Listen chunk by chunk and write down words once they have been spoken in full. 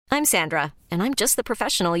I'm Sandra, and I'm just the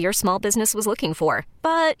professional your small business was looking for.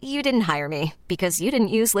 But you didn't hire me because you didn't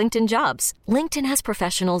use LinkedIn Jobs. LinkedIn has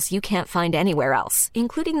professionals you can't find anywhere else,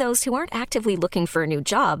 including those who aren't actively looking for a new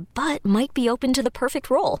job, but might be open to the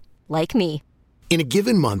perfect role, like me. In a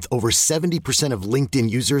given month, over 70% of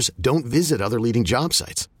LinkedIn users don't visit other leading job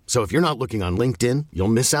sites. So if you're not looking on LinkedIn, you'll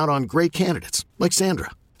miss out on great candidates like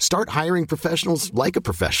Sandra. Start hiring professionals like a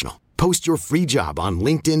professional. Post your free job on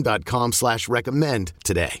linkedin.com/recommend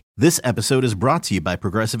today. This episode is brought to you by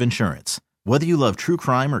Progressive Insurance. Whether you love true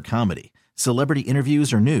crime or comedy, celebrity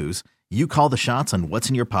interviews or news, you call the shots on what's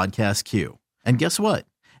in your podcast queue. And guess what?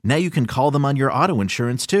 Now you can call them on your auto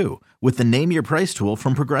insurance too with the Name Your Price tool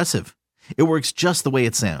from Progressive. It works just the way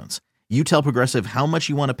it sounds. You tell Progressive how much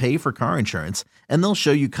you want to pay for car insurance, and they'll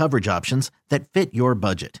show you coverage options that fit your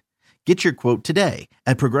budget. Get your quote today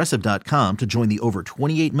at Progressive.com to join the over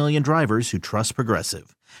 28 million drivers who trust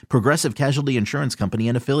Progressive. Progressive Casualty Insurance Company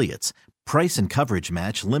and Affiliates. Price and coverage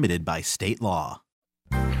match limited by state law.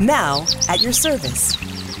 Now, at your service.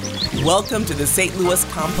 Welcome to the St. Louis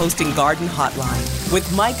Composting Garden Hotline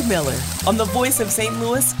with Mike Miller on the voice of St.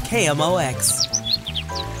 Louis, KMOX.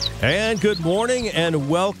 And good morning and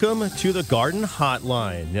welcome to the Garden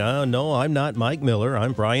Hotline. No, I'm not Mike Miller.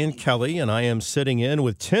 I'm Brian Kelly, and I am sitting in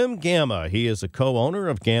with Tim Gamma. He is a co-owner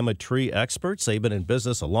of Gamma Tree Experts. They've been in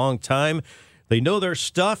business a long time. They know their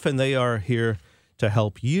stuff, and they are here to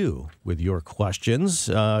help you with your questions.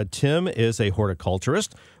 Tim is a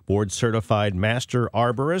horticulturist, board-certified master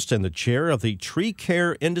arborist, and the chair of the Tree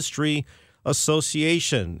Care Industry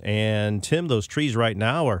Association. And, Tim, those trees right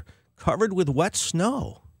now are covered with wet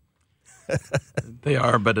snow. They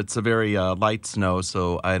are, but it's a very light snow,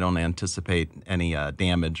 so I don't anticipate any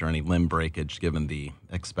damage or any limb breakage given the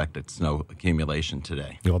expected snow accumulation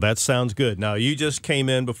today. Well, that sounds good. Now, you just came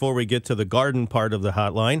in before we get to the garden part of the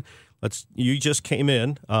hotline. You just came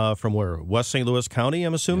in from where? West St. Louis County,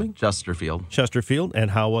 I'm assuming? Yeah, Chesterfield. Chesterfield.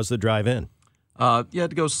 And how was the drive in? You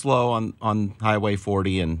had to go slow on Highway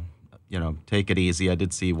 40 and, take it easy. I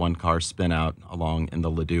did see one car spin out along in the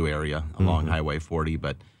Ladue area along Highway 40,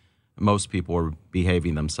 but most people were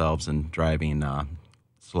behaving themselves and driving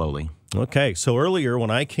slowly. Okay, so earlier when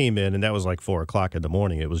I came in, and that was like 4 o'clock in the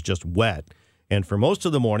morning, it was just wet. And for most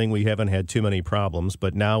of the morning, we haven't had too many problems,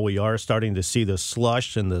 but now we are starting to see the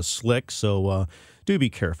slush and the slick, so do be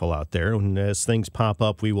careful out there. And as things pop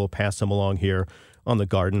up, we will pass them along here on the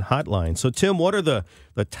Garden Hotline. So, Tim, what are the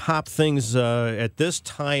top things at this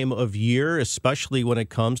time of year, especially when it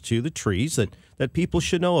comes to the trees, that people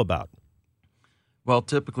should know about? Well,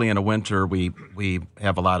 typically in a winter, we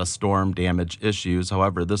have a lot of storm damage issues.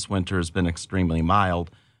 However, this winter has been extremely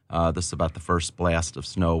mild. This is about the first blast of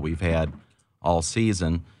snow we've had all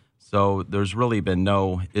season. So there's really been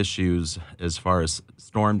no issues as far as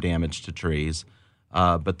storm damage to trees.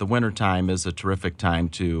 But the wintertime is a terrific time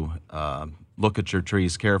to look at your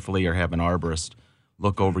trees carefully or have an arborist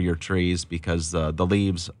look over your trees because the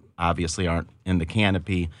leaves obviously aren't in the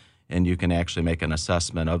canopy, and you can actually make an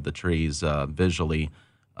assessment of the trees visually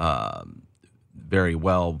very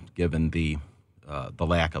well given the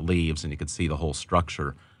lack of leaves, and you can see the whole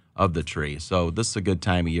structure of the tree. So this is a good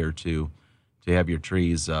time of year to have your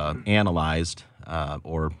trees analyzed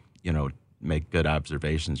or, make good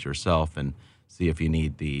observations yourself and see if you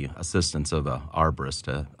need the assistance of an arborist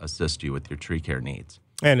to assist you with your tree care needs.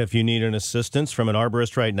 And if you need an assistance from an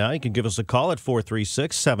arborist right now, you can give us a call at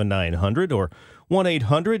 436-7900 or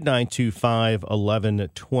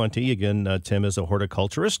 1-800-925-1120. Again, Tim is a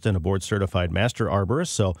horticulturist and a board-certified master arborist.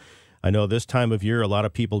 So I know this time of year, a lot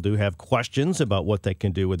of people do have questions about what they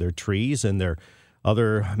can do with their trees and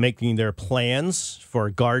making their plans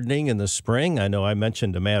for gardening in the spring. I know I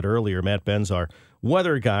mentioned to Matt earlier, Matt Benz, our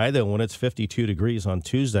weather guy, that when it's 52 degrees on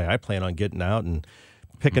Tuesday, I plan on getting out and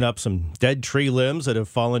picking up some dead tree limbs that have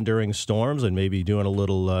fallen during storms and maybe doing a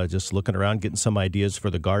little just looking around, getting some ideas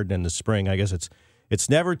for the garden in the spring. I guess it's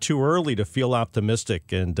never too early to feel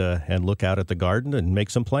optimistic and look out at the garden and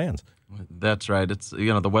make some plans. That's right. It's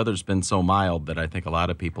the weather's been so mild that I think a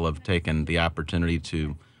lot of people have taken the opportunity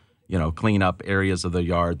to clean up areas of the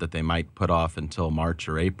yard that they might put off until March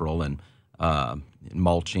or April, and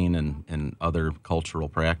mulching and other cultural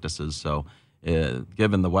practices. So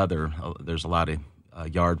given the weather, there's a lot of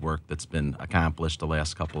yard work that's been accomplished the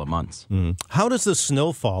last couple of months. Mm. How does the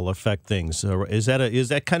snowfall affect things? Is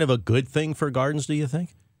that kind of a good thing for gardens, do you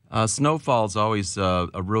think? Snowfall is always a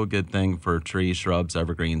real good thing for trees, shrubs,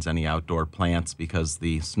 evergreens, any outdoor plants, because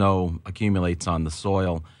the snow accumulates on the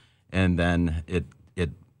soil and then it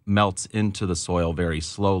melts into the soil very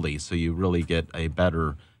slowly, so you really get a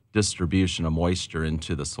better distribution of moisture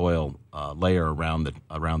into the soil layer around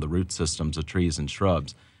the root systems of trees and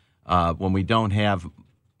shrubs. When we don't have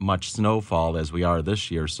much snowfall as we are this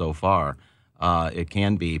year so far, it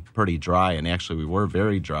can be pretty dry. And actually, we were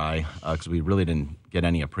very dry because we really didn't get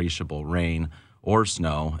any appreciable rain or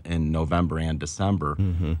snow in November and December.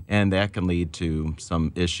 And that can lead to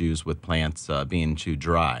some issues with plants being too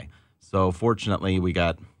dry. So fortunately, we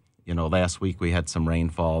got, last week we had some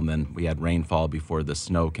rainfall, and then we had rainfall before the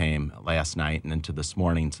snow came last night and into this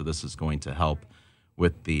morning. So this is going to help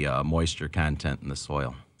with the moisture content in the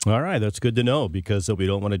soil. All right, that's good to know because we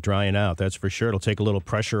don't want it drying out. That's for sure. It'll take a little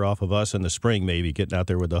pressure off of us in the spring, maybe getting out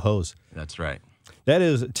there with the hose. That's right. That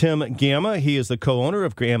is Tim Gamma. He is the co-owner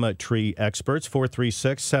of Gamma Tree Experts.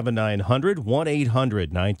 436-7900,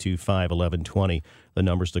 1-800-925-1120. The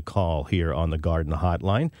numbers to call here on the Garden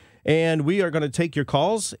Hotline. And we are going to take your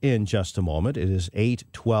calls in just a moment. It is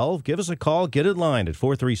 8:12. Give us a call. Get in line at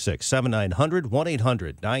 436-7900,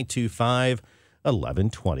 1-800-925-1120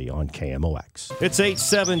 on KMOX. It's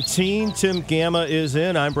 8:17. Tim Gamma is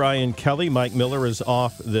in. I'm Brian Kelly. Mike Miller is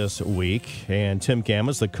off this week. And Tim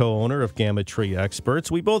Gamma is the co-owner of Gamma Tree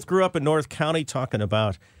Experts. We both grew up in North County talking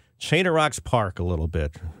about Chain of Rocks Park a little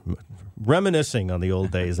bit, reminiscing on the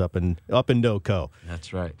old days up in NoCo.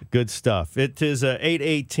 That's right. Good stuff. It is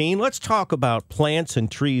 8:18. Let's talk about plants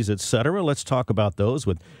and trees, etc. Let's talk about those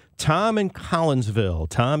with Tom in Collinsville.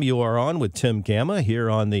 Tom, you are on with Tim Gamma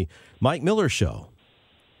here on the Mike Miller Show.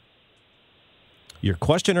 Your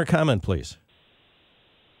question or comment, please.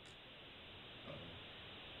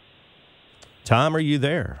 Tom, are you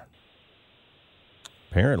there?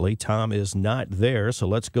 Apparently, Tom is not there, so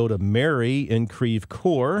let's go to Mary in Creve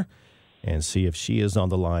Coeur and see if she is on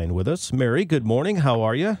the line with us. Mary, good morning. How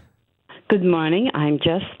are you? Good morning. I'm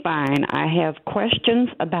just fine. I have questions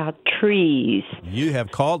about trees. You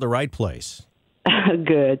have called the right place.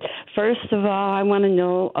 Good. First of all, I want to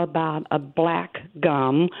know about a black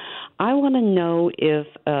gum. I want to know if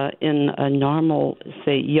in a normal,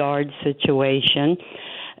 say, yard situation,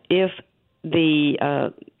 if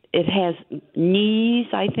it has knees,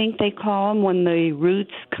 I think they call them, when the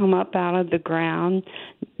roots come up out of the ground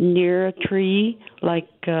near a tree, like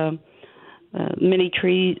many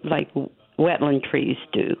trees, like wetland trees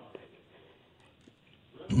do.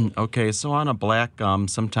 Okay, so on a black gum,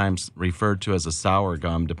 sometimes referred to as a sour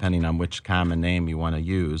gum, depending on which common name you want to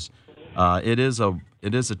use, it is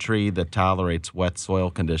a tree that tolerates wet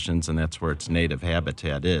soil conditions, and that's where its native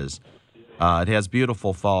habitat is. It has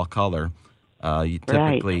beautiful fall color.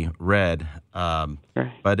 Typically red,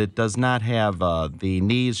 but it does not have the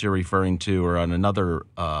knees you're referring to are on another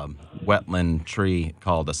wetland tree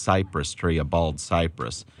called a cypress tree, a bald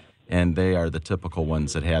cypress, and they are the typical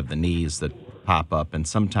ones that have the knees that pop up. And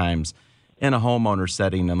sometimes in a homeowner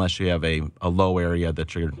setting, unless you have a low area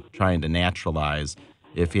that you're trying to naturalize,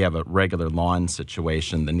 if you have a regular lawn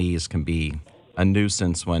situation, the knees can be a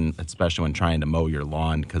nuisance especially when trying to mow your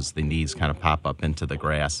lawn, because the knees kind of pop up into the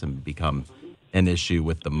grass and become an issue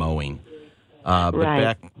with the mowing.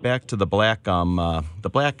 But back to the black gum. The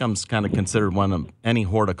black gum's kind of considered any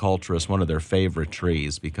horticulturist one of their favorite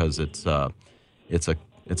trees because it's a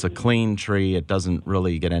clean tree. It doesn't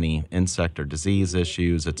really get any insect or disease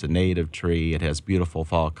issues. It's a native tree. It has beautiful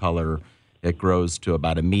fall color. It grows to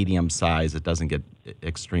about a medium size. It doesn't get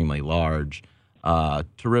extremely large.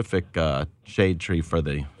 Terrific shade tree for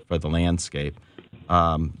the landscape.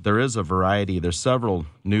 There is a variety. There's several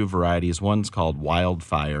new varieties. One's called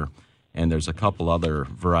Wildfire, and there's a couple other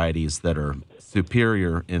varieties that are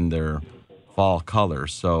superior in their fall color.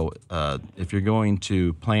 So if you're going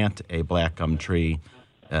to plant a black gum tree,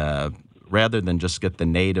 rather than just get the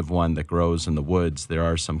native one that grows in the woods, there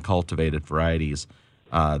are some cultivated varieties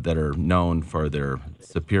that are known for their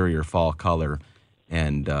superior fall color,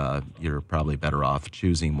 and you're probably better off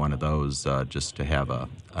choosing one of those just to have a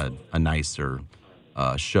nicer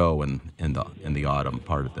show in the autumn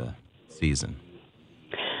part of the season.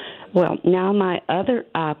 Well, now my other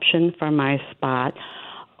option for my spot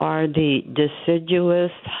are the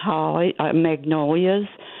deciduous magnolias,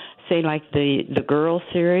 say like the girl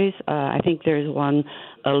series. I think there's one,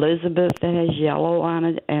 Elizabeth, that has yellow on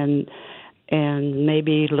it, and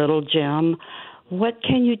maybe Little Gem. What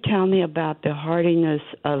can you tell me about the hardiness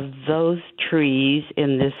of those trees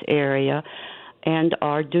in this area? And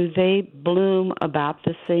do they bloom about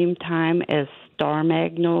the same time as star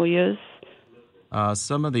magnolias?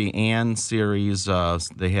 Some of the Ann series,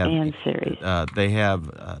 they have. Ann series. They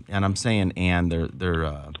have, and I'm saying Ann, they're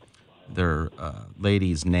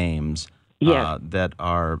ladies' names. Yes. That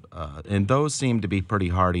are, and those seem to be pretty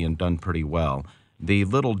hardy and done pretty well. The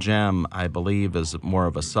Little Gem, I believe, is more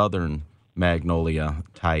of a southern magnolia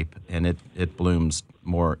type, and it blooms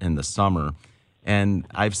more in the summer. And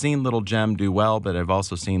I've seen Little Gem do well, but I've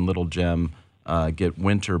also seen Little Gem get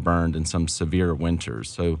winter burned in some severe winters.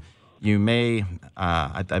 So you may,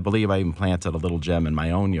 I believe I even planted a Little Gem in my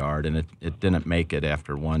own yard, and it didn't make it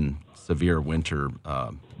after one severe winter,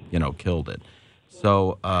 killed it.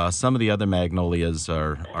 So some of the other magnolias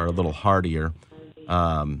are a little hardier.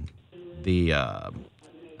 I'm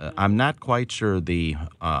not quite sure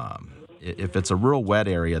if it's a real wet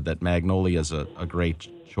area that magnolia is a great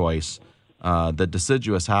choice. The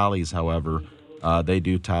deciduous hollies, however, they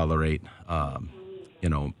do tolerate,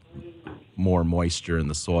 more moisture in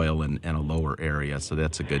the soil and a lower area, so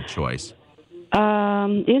that's a good choice.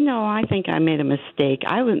 I think I made a mistake.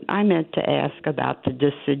 I meant to ask about the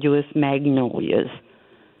deciduous magnolias.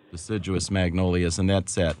 Deciduous magnolias, and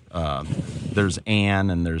that's there's Anne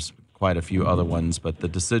and there's quite a few other ones, but the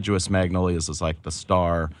deciduous magnolias is like the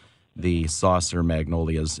star. The saucer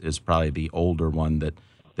magnolias is probably the older one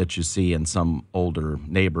that you see in some older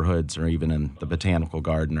neighborhoods or even in the botanical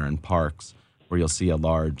garden or in parks, where you'll see a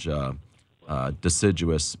large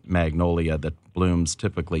deciduous magnolia that blooms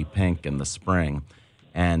typically pink in the spring.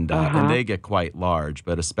 And they get quite large,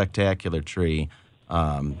 but a spectacular tree.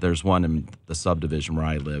 There's one in the subdivision where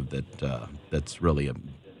I live that's really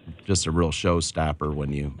just a real showstopper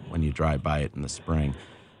when you drive by it in the spring.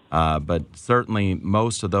 But certainly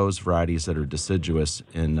most of those varieties that are deciduous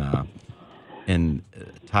in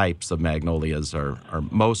types of magnolias are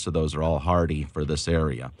most of those are all hardy for this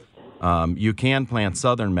area. You can plant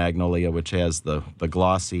southern magnolia, which has the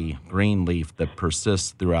glossy green leaf that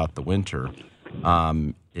persists throughout the winter.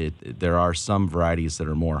 There are some varieties that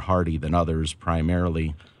are more hardy than others,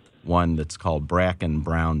 primarily one that's called Bracken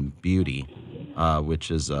Brown Beauty,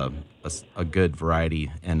 which is a good variety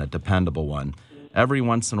and a dependable one. Every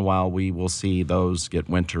once in a while, we will see those get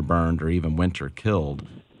winter burned or even winter killed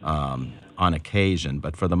on occasion,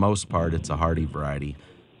 but for the most part, it's a hardy variety.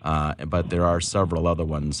 But there are several other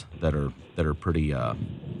ones that are pretty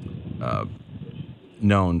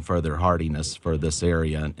known for their hardiness for this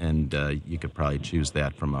area, and you could probably choose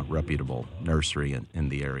that from a reputable nursery in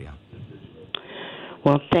the area.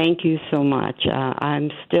 Well, thank you so much. I'm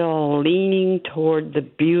still leaning toward the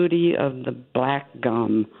beauty of the black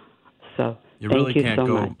gum. So you really thank you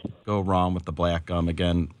can't go wrong with the black gum.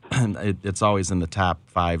 Again, it's always in the top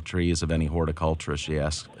 5 trees of any horticulturist you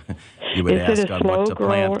would ask on what to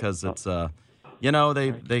plant, because it's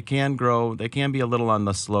they can grow. They can be a little on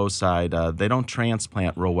the slow side. They don't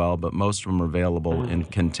transplant real well, but most of them are available in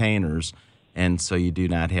containers, and so you do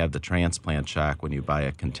not have the transplant shock when you buy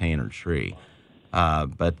a container tree.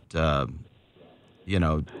 But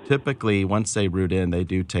typically once they root in, they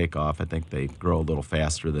do take off. I think they grow a little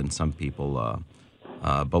faster than some people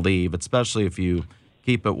believe, especially if you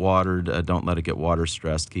keep it watered. Don't let it get water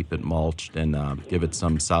stressed. Keep it mulched and give it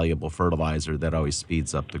some soluble fertilizer. That always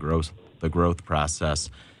speeds up the growth process,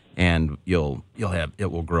 and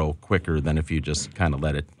it will grow quicker than if you just kind of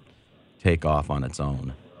let it take off on its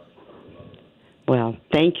own. Well,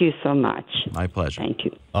 thank you so much. My pleasure. Thank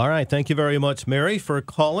you. All right. Thank you very much, Mary, for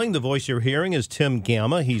calling. The voice you're hearing is Tim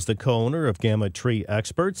Gamma. He's the co-owner of Gamma Tree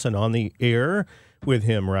Experts, and on the air with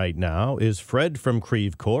him right now is Fred from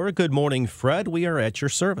Creve Coeur. Good morning, Fred. We are at your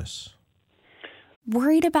service.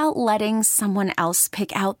 Worried about letting someone else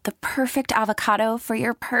pick out the perfect avocado for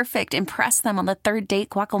your perfect impress them on the third date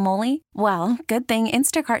guacamole? Well, good thing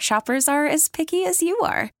Instacart shoppers are as picky as you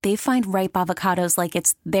are. They find ripe avocados like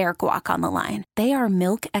it's their guac on the line. They are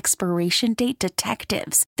milk expiration date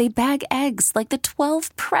detectives. They bag eggs like the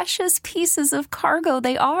 12 precious pieces of cargo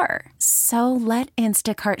they are. So let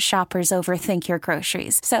Instacart shoppers overthink your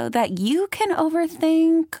groceries so that you can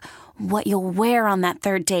overthink what you'll wear on that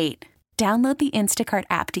third date. Download the Instacart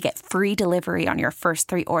app to get free delivery on your first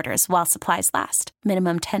 3 orders while supplies last.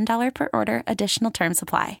 Minimum $10 per order. Additional terms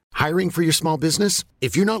apply. Hiring for your small business?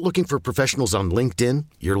 If you're not looking for professionals on LinkedIn,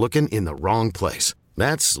 you're looking in the wrong place.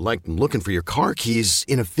 That's like looking for your car keys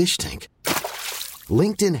in a fish tank.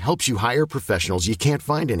 LinkedIn helps you hire professionals you can't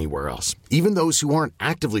find anywhere else, even those who aren't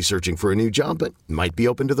actively searching for a new job but might be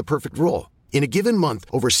open to the perfect role. In a given month,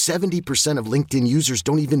 over 70% of LinkedIn users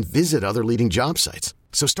don't even visit other leading job sites.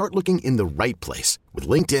 So start looking in the right place. With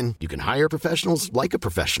LinkedIn, you can hire professionals like a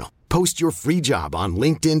professional. Post your free job on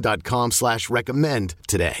linkedin.com/recommend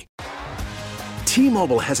today.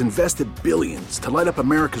 T-Mobile has invested billions to light up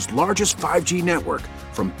America's largest 5G network,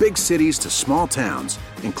 from big cities to small towns,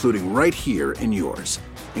 including right here in yours.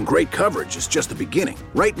 And great coverage is just the beginning.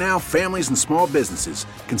 Right now, families and small businesses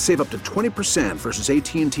can save up to 20% versus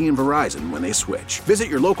AT&T and Verizon when they switch. Visit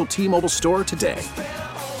your local T-Mobile store today.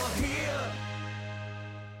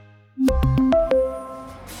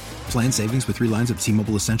 Plan savings with 3 lines of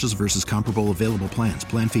T-Mobile Essentials versus comparable available plans.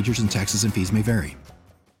 Plan features and taxes and fees may vary.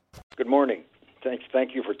 Good morning.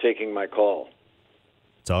 Thank you for taking my call.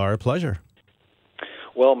 It's our pleasure.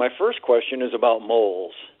 Well, my first question is about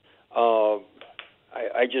moles.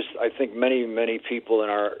 I think many people in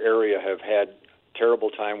our area have had terrible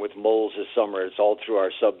time with moles this summer. It's all through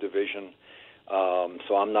our subdivision,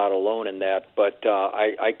 so I'm not alone in that. But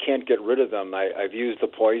I can't get rid of them. I've used the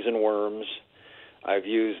poison worms. I've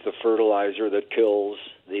used the fertilizer that kills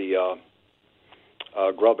the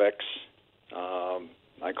Grubex.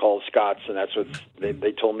 I called Scott's, and that's what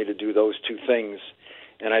they told me to do. Those 2 things,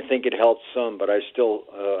 and I think it helped some. But I still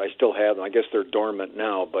have them. I guess they're dormant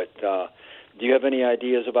now. But do you have any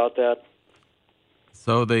ideas about that?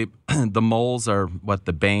 So the moles are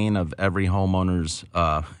the bane of every homeowner's.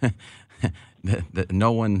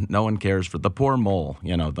 No one cares for the poor mole.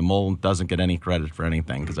 You know, the mole doesn't get any credit for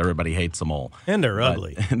anything because everybody hates a mole. And they're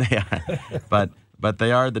ugly. They are. But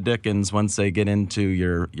they are the dickens once they get into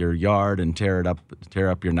your yard and tear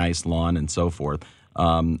up your nice lawn and so forth.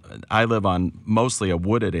 I live on mostly a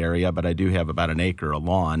wooded area, but I do have about an acre of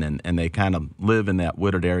lawn, and they kind of live in that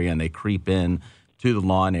wooded area, and they creep in to the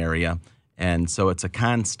lawn area. And so it's a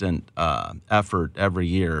constant effort every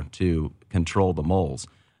year to control the moles.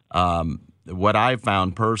 What I've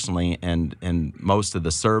found personally, and most of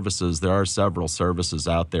the services, there are several services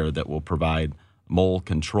out there that will provide mole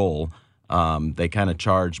control. They kind of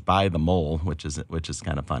charge by the mole, which is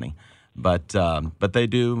kind of funny. But they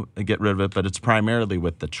do get rid of it, but it's primarily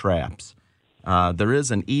with the traps. There is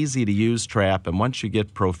an easy-to-use trap, and once you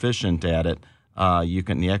get proficient at it,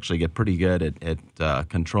 you actually get pretty good at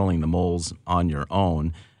controlling the moles on your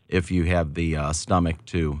own if you have the stomach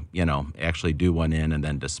to, actually do one in and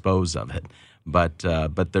then dispose of it. But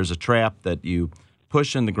there's a trap that you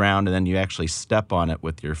push in the ground, and then you actually step on it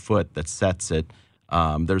with your foot that sets it.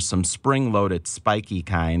 There's some spring-loaded spiky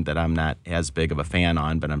kind that I'm not as big of a fan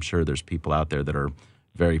on, but I'm sure there's people out there that are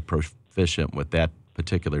very proficient with that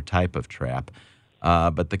particular type of trap.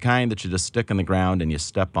 But the kind that you just stick in the ground and you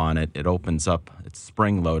step on it, it opens up, it's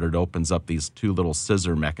spring-loaded, opens up these 2 little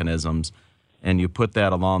scissor mechanisms, and you put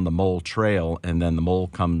that along the mole trail, and then the mole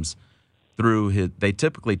comes through. They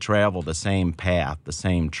typically travel the same path, the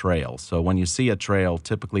same trail. So when you see a trail,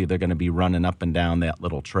 typically they're going to be running up and down that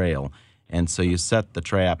little trail. And so you set the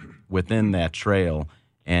trap within that trail,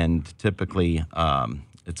 and typically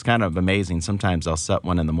it's kind of amazing. Sometimes I'll set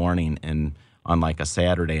one in the morning and on like a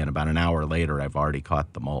Saturday, and about an hour later I've already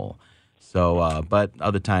caught the mole. So, but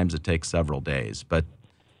other times it takes several days. But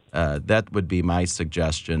that would be my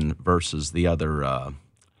suggestion versus the other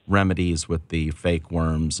remedies with the fake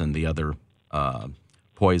worms and the other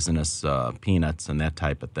poisonous peanuts and that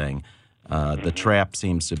type of thing. The trap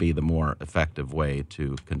seems to be the more effective way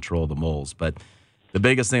to control the moles. But the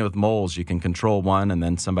biggest thing with moles, you can control one, and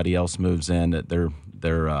then somebody else moves in.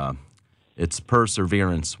 It's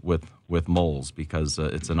perseverance with moles because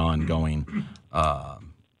it's an ongoing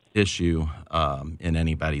issue in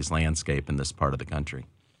anybody's landscape in this part of the country.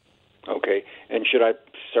 Okay. And should I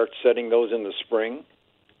start setting those in the spring?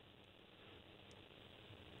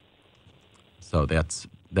 So that's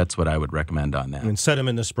what I would recommend on that. And set them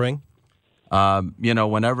in the spring?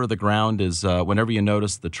 Whenever the ground is, whenever you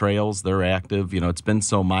notice the trails, they're active. It's been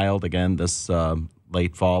so mild again this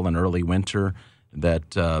late fall and early winter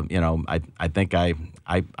that, I think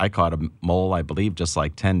I caught a mole, I believe, just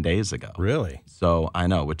like 10 days ago. Really? So I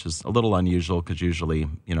know, which is a little unusual because usually,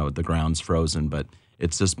 the ground's frozen, but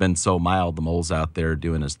it's just been so mild, the mole's out there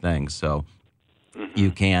doing his thing. So you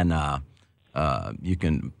can,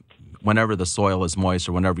 whenever the soil is moist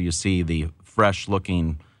or whenever you see the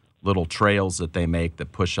fresh-looking little trails that they make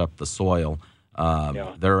that push up the soil,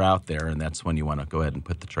 they're out there, and that's when you want to go ahead and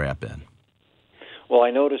put the trap in. Well, I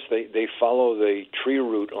noticed they follow the tree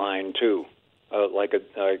root line too, like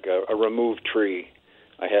a removed tree.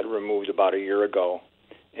 I had removed about a year ago,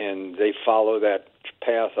 and they follow that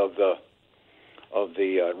path of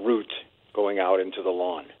the root going out into the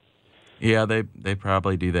lawn. Yeah, they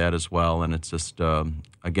probably do that as well, and it's just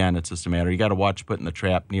again, it's just a matter. You got to watch putting the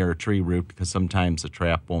trap near a tree root because sometimes the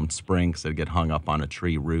trap won't spring, so it get hung up on a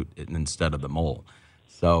tree root instead of the mole.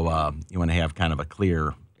 So you want to have kind of a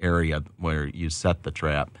clear area where you set the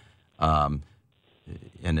trap, and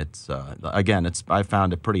it's again, I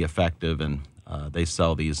found it pretty effective, and they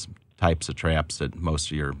sell these types of traps at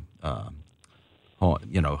most of your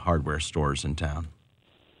hardware stores in town.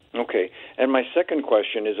 Okay, and my second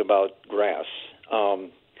question is about grass.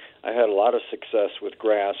 I had a lot of success with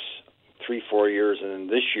grass 3-4 years, and then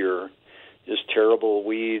this year, just terrible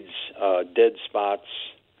weeds, dead spots.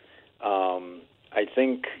 I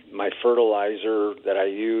think my fertilizer that I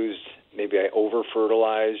used, maybe I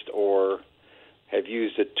over-fertilized or have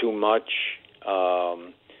used it too much.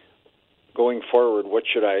 Going forward, what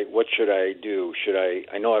should I do?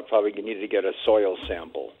 I know I probably need to get a soil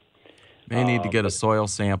sample. May need to get a soil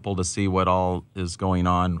sample to see what all is going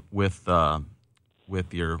on with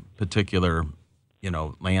your particular,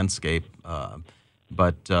 landscape.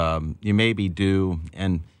 But you may be due,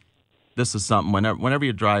 and this is something, whenever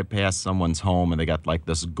you drive past someone's home and they got like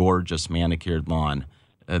this gorgeous manicured lawn,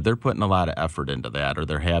 they're putting a lot of effort into that, or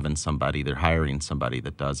they're hiring somebody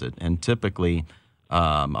that does it. And typically,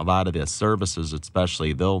 a lot of the services,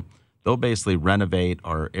 especially, they'll basically renovate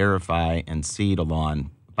or aerify and seed a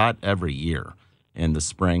lawn about every year in the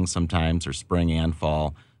spring sometimes, or spring and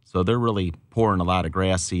fall. So they're really pouring a lot of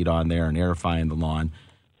grass seed on there and aerifying the lawn,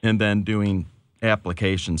 and then doing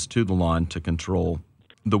applications to the lawn to control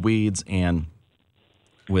the weeds, and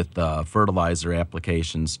with fertilizer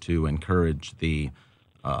applications to encourage the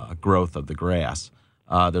growth of the grass.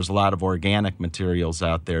 There's a lot of organic materials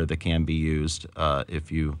out there that can be used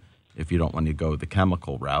if you don't want to go the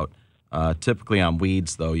chemical route. Typically on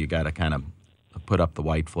weeds, though, you got to kind of put up the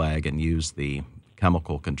white flag and use the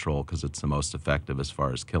chemical control because it's the most effective as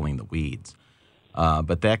far as killing the weeds.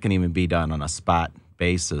 But that can even be done on a spot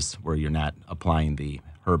basis where you're not applying the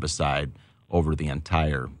herbicide over the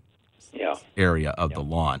entire area of the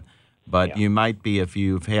lawn. But you might be, if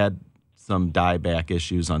you've had some dieback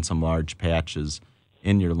issues on some large patches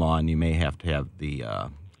in your lawn, you may have to have the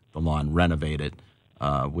lawn renovated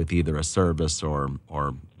with either a service or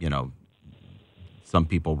some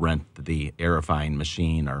people rent the aerifying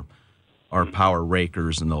machine or power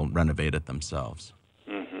rakers, and they'll renovate it themselves.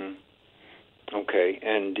 Mm-hmm. Okay.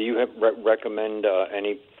 And do you recommend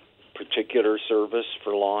any particular service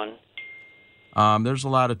for lawn? There's a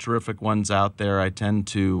lot of terrific ones out there. I tend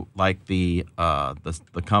to like the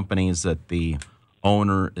companies that the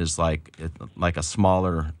owner is like a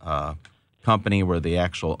smaller company where the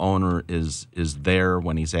actual owner is there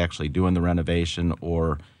when he's actually doing the renovation,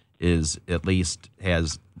 or is at least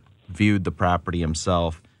has viewed the property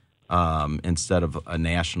himself instead of a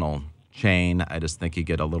national chain. I just think you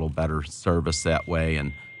get a little better service that way,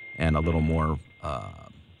 and a little more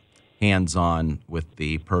hands-on with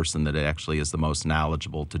the person that actually is the most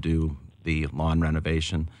knowledgeable to do the lawn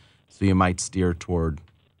renovation. So you might steer toward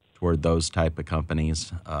those type of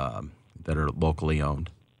companies that are locally owned.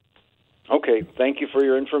 Okay, thank you for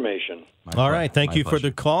your information. All right, thank you for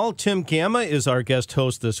the call. Tim Gamma is our guest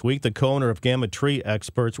host this week, the co-owner of Gamma Tree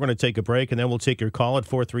Experts. We're going to take a break, and then we'll take your call at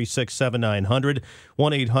 436-7900,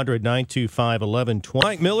 1-800-925-1120.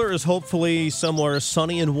 Mike Miller is hopefully somewhere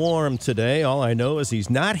sunny and warm today. All I know is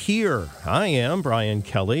he's not here. I am Brian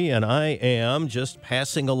Kelly, and I am just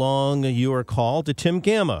passing along your call to Tim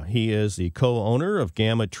Gamma. He is the co-owner of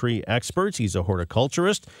Gamma Tree Experts. He's a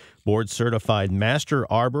horticulturist, board-certified master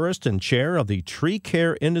arborist, and chair of the Tree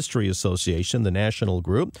Care Industry Association, the national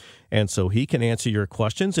group. And so he can answer your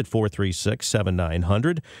questions at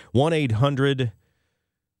 436-7900,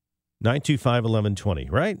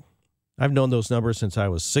 1-800-925-1120, right? I've known those numbers since I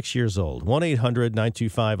was 6 years old.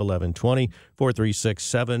 1-800-925-1120,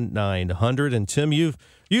 436-7900. And Tim, you've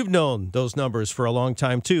known those numbers for a long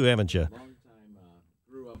time too, haven't you?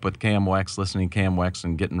 With KMWX, listening to KMWX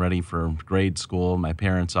and getting ready for grade school. My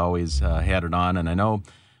parents always had it on, and I know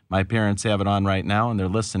my parents have it on right now, and they're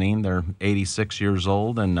listening. They're 86 years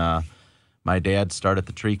old, and my dad started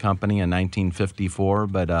the tree company in 1954,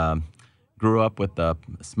 but grew up with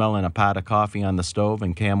smelling a pot of coffee on the stove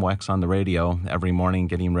and KMWX on the radio every morning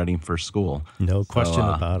getting ready for school. No question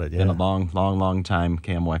about it. Yeah. Been a long time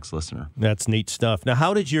KMWX listener. That's neat stuff. Now,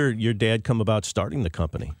 how did your dad come about starting the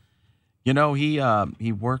company? You know, he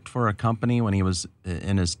worked for a company when he was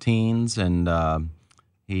in his teens, and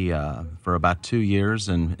he for about 2 years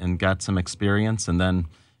and got some experience. And then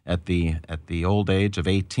at the old age of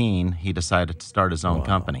 18, he decided to start his own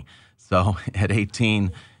company. So at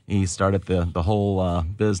 18, he started the whole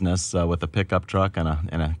business with a pickup truck and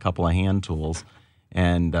a couple of hand tools.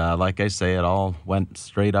 And like I say, it all went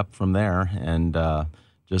straight up from there. And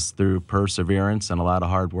just through perseverance and a lot of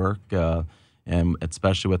hard work, and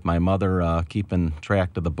especially with my mother keeping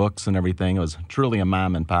track of the books and everything. It was truly a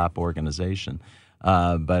mom and pop organization.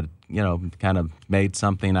 But, kind of made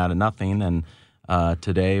something out of nothing. And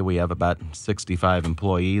today we have about 65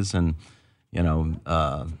 employees and,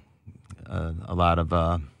 a lot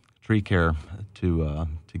of tree care to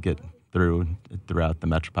get throughout the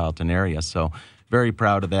metropolitan area. So very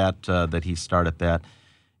proud of that he started that.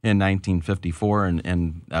 in 1954,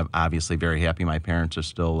 and obviously very happy my parents are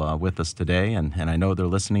still with us today, and I know they're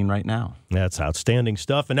listening right now. That's outstanding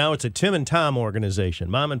stuff. And now it's a Tim and Tom organization.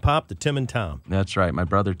 Mom and Pop, the Tim and Tom. That's right. My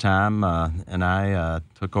brother Tom and I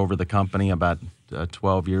took over the company about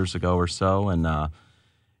 12 years ago or so,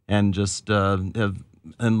 and just have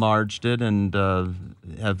enlarged it and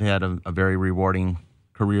have had a very rewarding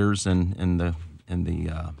careers in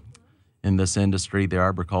this industry, the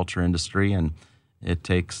arboriculture industry, and it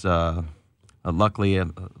takes, luckily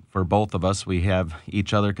for both of us, we have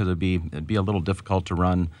each other because it'd be a little difficult to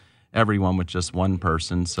run everyone with just one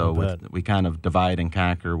person. So we kind of divide and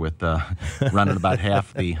conquer with running about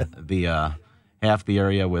half the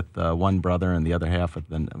area with one brother and the other half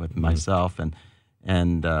with myself,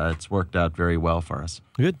 and it's worked out very well for us.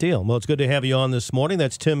 Good deal. Well, it's good to have you on this morning.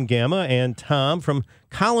 That's Tim Gamma, and Tom from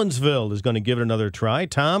Collinsville is going to give it another try.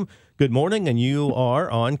 Tom, good morning, and you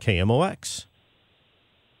are on KMOX.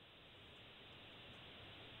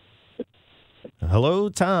 Hello,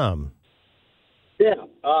 Tom. Yeah,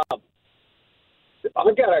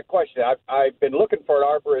 I've got a question. I've been looking for an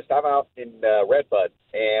arborist. I'm out in Redbud,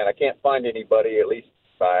 and I can't find anybody, at least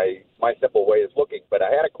by my simple way of looking. But I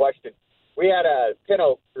had a question. We had a pin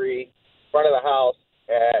oak tree in front of the house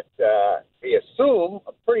at, we assume,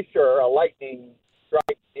 I'm pretty sure, a lightning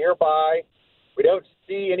strike nearby. We don't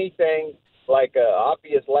see anything like an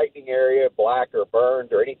obvious lightning area, black or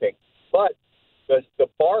burned or anything. But the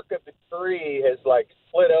bark of the tree has, like,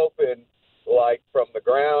 split open, like, from the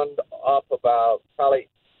ground up about probably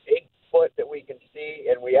 8 foot that we can see,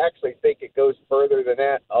 and we actually think it goes further than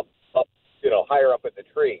that, up higher up in the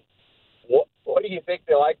tree. What do you think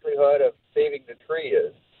the likelihood of saving the tree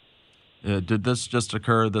is? Did this just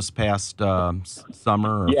occur this past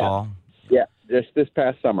summer or fall? Yeah, this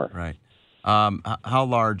past summer. Right. How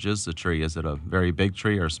large is the tree? Is it a very big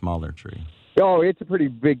tree or a smaller tree? Oh, it's a pretty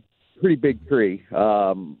big tree.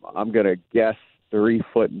 I'm going to guess 3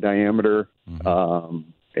 foot in diameter,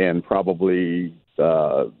 and probably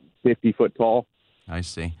 50 foot tall. I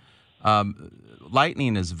see.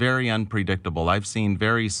 Lightning is very unpredictable. I've seen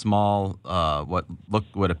very small,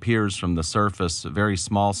 what appears from the surface, very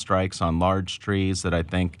small strikes on large trees that I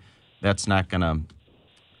think that's not going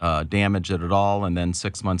to damage it at all, and then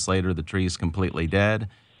 6 months later the tree is completely dead.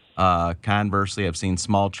 Conversely, I've seen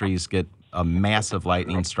small trees get a massive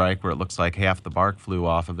lightning strike where it looks like half the bark flew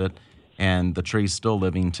off of it, and the tree's still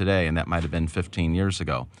living today, and that might have been 15 years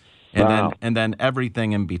ago. And then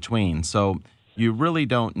everything in between. So you really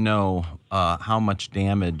don't know how much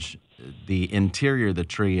damage the interior of the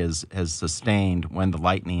tree has sustained when the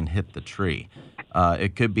lightning hit the tree.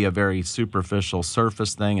 It could be a very superficial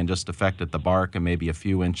surface thing and just affected the bark and maybe a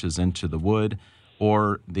few inches into the wood,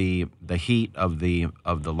 or the heat of the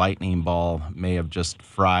lightning ball may have just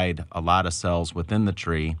fried a lot of cells within the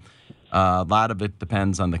tree. A lot of it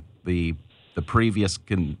depends on the previous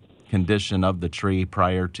condition of the tree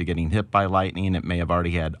prior to getting hit by lightning. It may have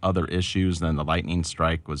already had other issues, then the lightning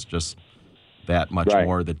strike was just that much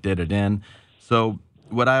more that did it in. So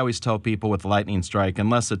what I always tell people with lightning strike,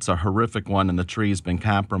 unless it's a horrific one and the tree's been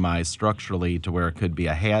compromised structurally to where it could be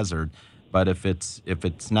a hazard, but if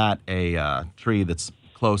it's not a tree that's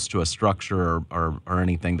close to a structure or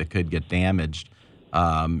anything that could get damaged,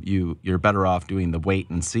 you're better off doing the wait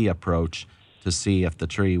and see approach to see if the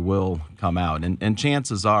tree will come out. And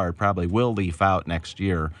chances are it probably will leaf out next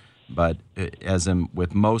year, but as in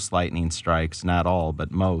with most lightning strikes, not all,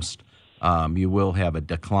 but most, you will have a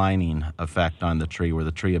declining effect on the tree where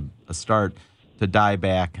the tree will start to die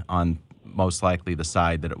back on most likely the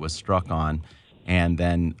side that it was struck on. And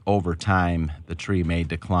then over time, the tree may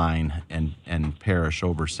decline and perish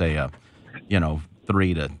over, say, a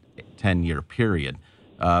 3 to 10 year period.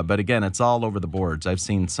 But again, it's all over the boards. I've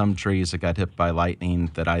seen some trees that got hit by lightning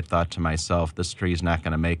that I thought to myself, this tree's not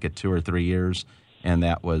going to make it 2 or 3 years, and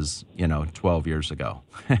that was 12 years ago.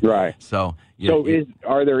 Right. So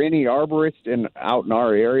are there any arborists out in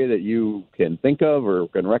our area that you can think of or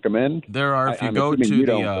can recommend? There are.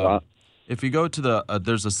 If you go to the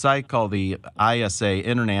there's a site called the ISA,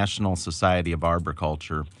 International Society of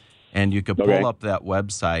Arboriculture, and you could pull up that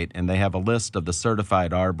website, and they have a list of the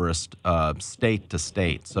certified arborists state to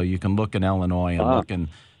state. So you can look in Illinois and look in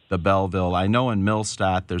the Belleville. I know in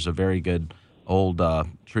Millstadt there's a very good old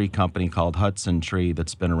tree company called Hudson Tree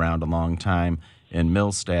that's been around a long time in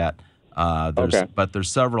Millstadt. But there's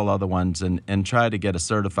several other ones, and try to get a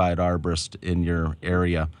certified arborist in your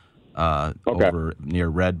area over near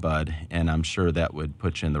Redbud, and I'm sure that would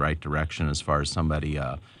put you in the right direction as far as somebody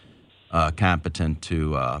competent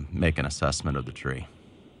to make an assessment of the tree.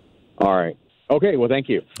 All right. Okay, well, thank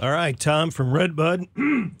you. All right, Tom from Redbud,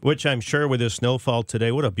 which I'm sure with the snowfall today,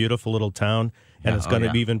 what a beautiful little town, and it's going to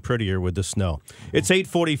be even prettier with the snow. It's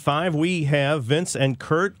 8:45. We have Vince and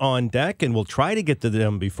Kurt on deck, and we'll try to get to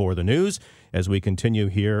them before the news as we continue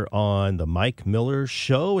here on the Mike Miller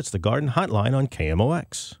Show. It's the Garden Hotline on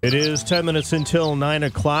KMOX. It is 10 minutes until 9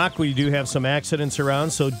 o'clock. We do have some accidents around,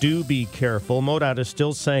 so do be careful. MoDOT is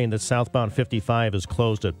still saying that southbound 55 is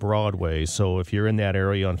closed at Broadway, so if you're in that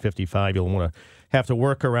area on 55, you'll want to have to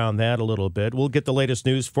work around that a little bit. We'll get the latest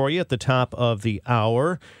news for you at the top of the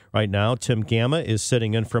hour. Right now, Tim Gamma is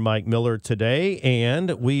sitting in for Mike Miller today,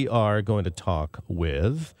 and we are going to talk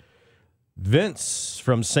with Vince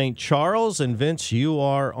from St. Charles. And Vince, you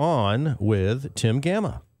are on with Tim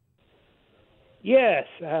Gamma. Yes.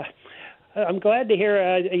 I'm glad to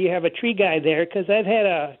hear you have a tree guy there, because I've had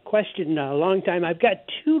a question a long time. I've got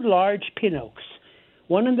two large pin oaks,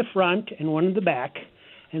 one in the front and one in the back,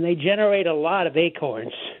 and they generate a lot of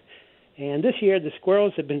acorns. And this year the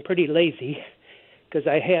squirrels have been pretty lazy because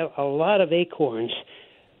I have a lot of acorns.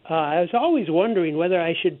 I was always wondering whether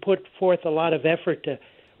I should put forth a lot of effort to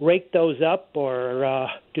rake those up, or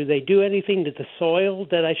do they do anything to the soil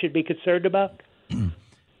that I should be concerned about?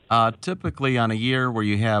 Typically on a year where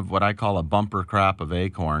you have what I call a bumper crop of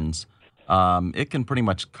acorns, it can pretty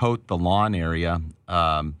much coat the lawn area.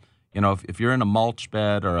 If you're in a mulch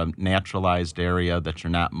bed or a naturalized area that you're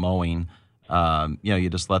not mowing, you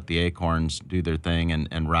just let the acorns do their thing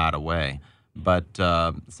and rot away. But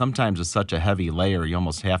sometimes it's such a heavy layer, you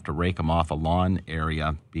almost have to rake them off a lawn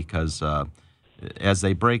area because as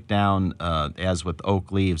they break down, as with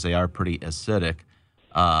oak leaves, they are pretty acidic,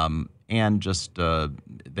 and just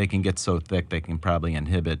they can get so thick they can probably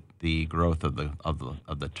inhibit the growth of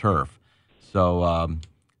the turf. So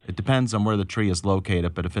it depends on where the tree is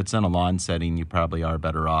located, but if it's in a lawn setting, you probably are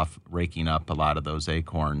better off raking up a lot of those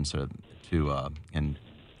acorns to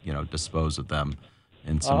dispose of them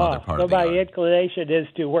in some other part of the yard. So my inclination is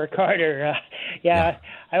to work harder.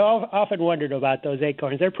 I often wondered about those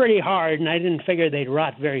acorns. They're pretty hard, and I didn't figure they'd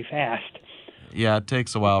rot very fast. Yeah, it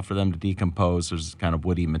takes a while for them to decompose. There's kind of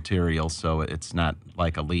woody material, so it's not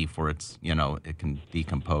like a leaf where it's, it can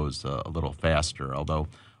decompose a little faster, although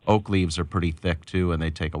oak leaves are pretty thick too, and they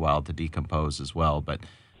take a while to decompose as well. But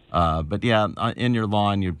yeah, in your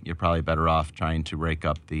lawn, you're probably better off trying to rake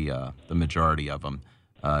up the majority of them,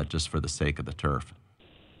 just for the sake of the turf.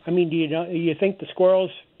 I mean, do you think the squirrels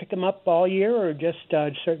pick them up all year, or just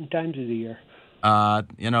certain times of the year?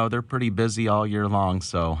 They're pretty busy all year long.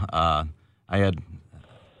 So I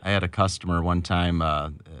had a customer one time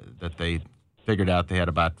that they figured out they had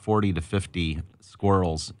about 40 to 50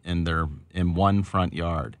 squirrels in one front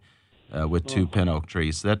yard with two pin oak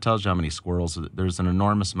trees. So that tells you how many squirrels. There's an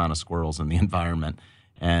enormous amount of squirrels in the environment,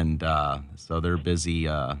 and so they're busy,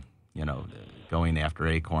 going after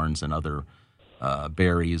acorns and other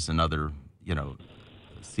berries and other,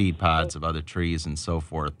 seed pods of other trees and so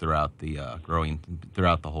forth throughout the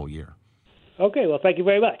whole year. Okay, well, thank you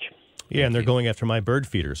very much. Yeah, and they're going after my bird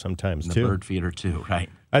feeder sometimes, too. The bird feeder, too, right.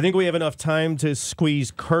 I think we have enough time to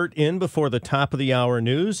squeeze Kurt in before the top of the hour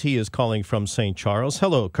news. He is calling from St. Charles.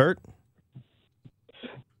 Hello, Kurt.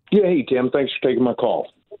 Yeah, hey, Tim. Thanks for taking my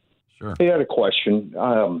call. Sure. Hey, I had a question.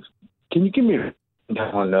 Can you give me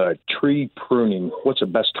on tree pruning? What's the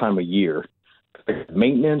best time of year?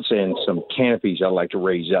 Maintenance and some canopies I'd like to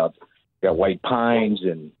raise up. Got white pines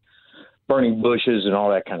and burning bushes and all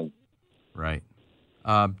that kind of. Right.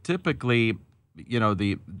 Typically,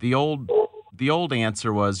 the old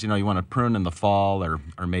answer was, you want to prune in the fall or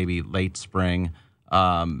maybe late spring.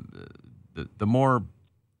 The more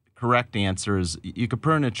correct answer is you could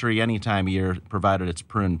prune a tree any time of year, provided it's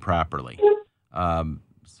pruned properly.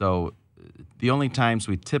 So the only times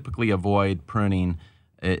we typically avoid pruning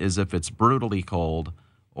is if it's brutally cold,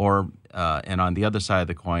 or and on the other side of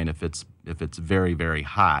the coin, if it's very, very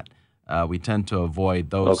hot. We tend to avoid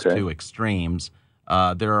those two extremes.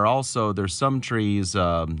 There's some trees,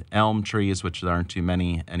 elm trees, which there aren't too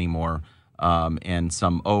many anymore, and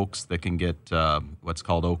some oaks that can get what's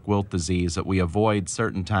called oak wilt disease that we avoid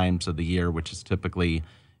certain times of the year, which is typically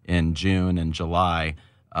in June and July,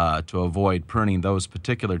 to avoid pruning those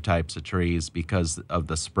particular types of trees because of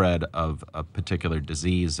the spread of a particular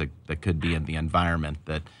disease that could be in the environment,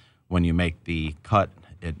 that when you make the cut,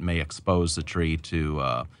 it may expose the tree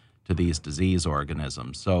to these disease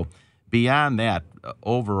organisms. So beyond that,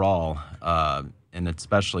 overall, and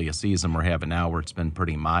especially a season we're having now where it's been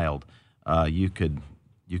pretty mild, you can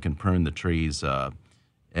prune the trees at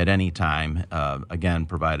any time, again,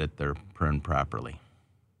 provided they're pruned properly.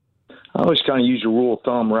 I always kind of use a rule of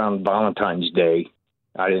thumb around Valentine's Day.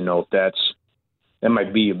 I didn't know if that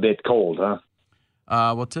might be a bit cold, huh?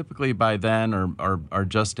 Well, typically by then or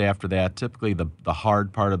just after that, typically the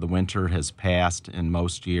hard part of the winter has passed in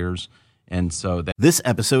most years. And so This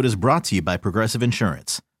episode is brought to you by Progressive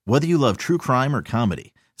Insurance. Whether you love true crime or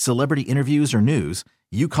comedy, celebrity interviews or news,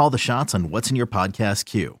 you call the shots on what's in your podcast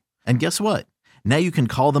queue. And guess what? Now you can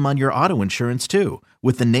call them on your auto insurance too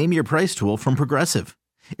with the Name Your Price tool from Progressive.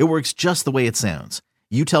 It works just the way it sounds.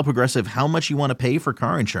 You tell Progressive how much you want to pay for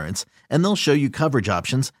car insurance, and they'll show you coverage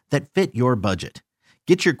options that fit your budget.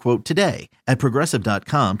 Get your quote today at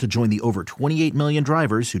Progressive.com to join the over 28 million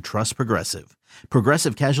drivers who trust Progressive.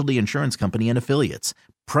 Progressive Casualty Insurance Company and Affiliates.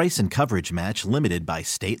 Price and coverage match limited by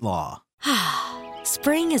state law.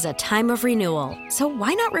 Spring is a time of renewal, so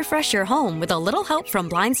why not refresh your home with a little help from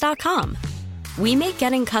Blinds.com? We make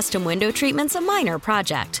getting custom window treatments a minor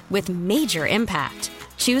project with major impact.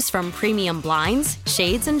 Choose from premium blinds,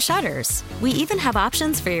 shades, and shutters. We even have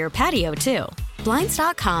options for your patio, too.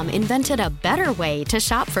 Blinds.com invented a better way to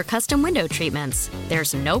shop for custom window treatments.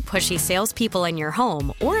 There's no pushy salespeople in your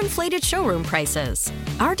home or inflated showroom prices.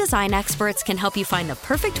 Our design experts can help you find the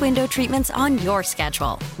perfect window treatments on your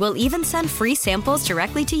schedule. We'll even send free samples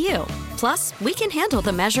directly to you. Plus, we can handle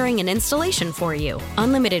the measuring and installation for you.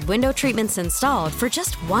 Unlimited window treatments installed for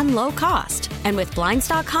just one low cost. And with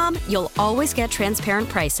Blinds.com, you'll always get transparent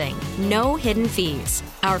pricing. No hidden fees.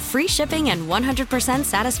 Our free shipping and 100%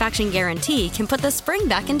 satisfaction guarantee can put the spring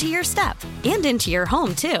back into your step and into your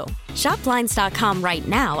home, too. Shop Blinds.com right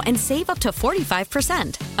now and save up to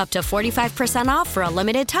 45%. Up to 45% off for a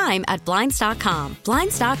limited time at Blinds.com.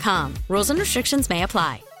 Blinds.com. Rules and restrictions may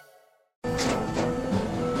apply.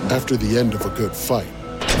 After the end of a good fight,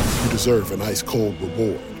 you deserve an ice-cold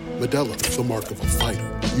reward. Modelo is the mark of a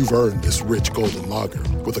fighter. You've earned this rich golden lager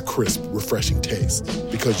with a crisp, refreshing taste.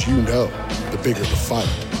 Because you know, the bigger the fight,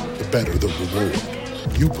 the better the reward.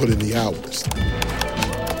 You put in the hours,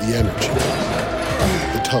 the energy,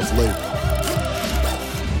 the tough labor.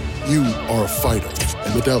 You are a fighter,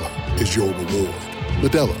 and Modelo is your reward.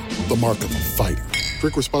 Modelo, the mark of a fighter.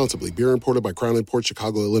 Drink responsibly. Beer imported by Crown Imports,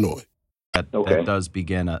 Chicago, Illinois. That does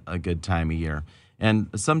begin a good time of year. And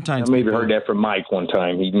sometimes I maybe heard that from Mike one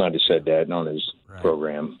time. He might have said that on his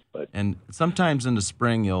program. But and sometimes in the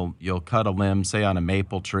spring you'll cut a limb, say on a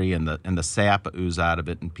maple tree, and the sap ooze out of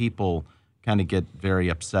it, and people kind of get very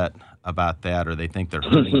upset about that, or they think they're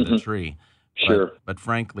hurting the tree. Sure. But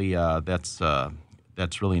frankly, that's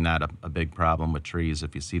really not a big problem with trees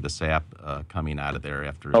if you see the sap coming out of there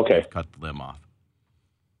after you've cut the limb off.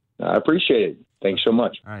 I appreciate it. Thanks so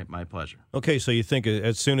much. All right, my pleasure. Okay, so you think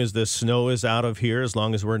as soon as the snow is out of here, as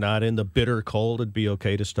long as we're not in the bitter cold, it'd be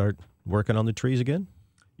okay to start working on the trees again?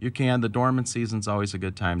 You can. The dormant season's always a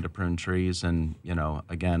good time to prune trees. And,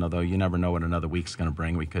 again, although you never know what another week's going to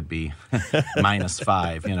bring, we could be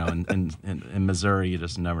 -5, in Missouri, you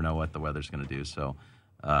just never know what the weather's going to do. So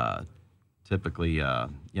typically,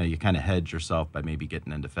 you kind of hedge yourself by maybe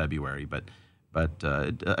getting into February. But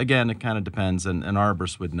again, it kind of depends, and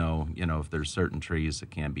arborists would know, if there's certain trees that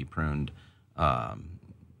can be pruned, and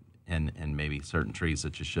maybe certain trees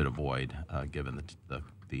that you should avoid, given the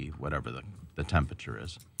whatever the temperature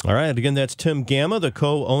is. All right, again, that's Tim Gamma, the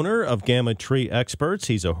co-owner of Gamma Tree Experts.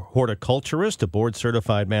 He's a horticulturist, a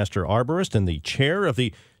board-certified master arborist, and the chair of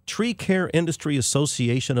the Tree Care Industry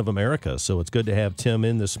Association of America. So it's good to have Tim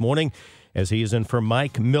in this morning, as he is in for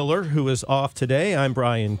Mike Miller, who is off today. I'm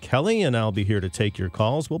Brian Kelly, and I'll be here to take your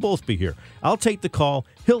calls. We'll both be here. I'll take the call.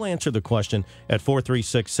 He'll answer the question at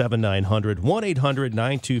 436-7900,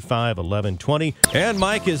 1-800-925-1120. And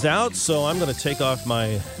Mike is out, so I'm going to take off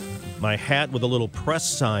my hat with a little press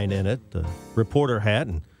sign in it, the reporter hat,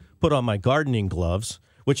 and put on my gardening gloves,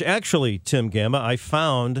 which actually, Tim Gamma, I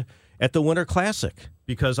found at the Winter Classic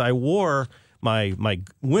because I wore my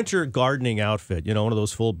winter gardening outfit, one of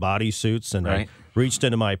those full body suits, and I reached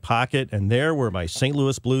into my pocket, and there were my St.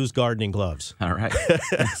 Louis Blues gardening gloves. All right.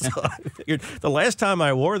 So I figured the last time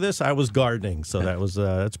I wore this, I was gardening, so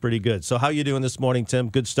that's pretty good. So how you doing this morning, Tim?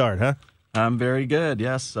 Good start, huh? I'm very good,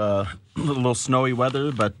 yes. A little snowy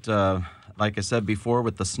weather, but like I said before,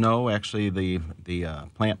 with the snow, actually the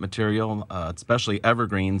plant material, especially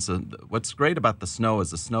evergreens, what's great about the snow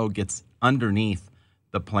is the snow gets underneath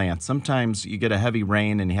the plant. Sometimes you get a heavy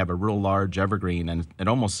rain and you have a real large evergreen, and it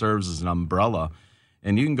almost serves as an umbrella.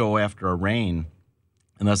 And you can go after a rain,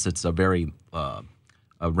 unless it's a very a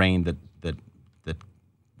rain that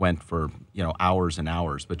went for hours and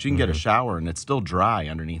hours. But you can get a shower and it's still dry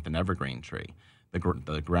underneath an evergreen tree, the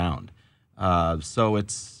ground. So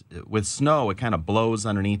it's with snow, it kind of blows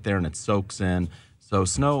underneath there and it soaks in. So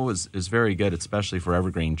snow is very good, especially for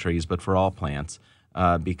evergreen trees, but for all plants.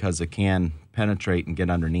 Because it can penetrate and get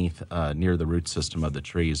underneath near the root system of the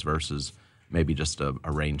trees versus maybe just a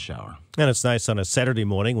rain shower. And it's nice on a Saturday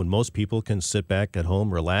morning when most people can sit back at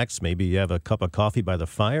home, relax. Maybe you have a cup of coffee by the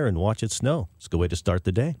fire and watch it snow. It's a good way to start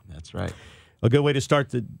the day. That's right. A good way to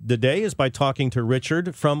start the day is by talking to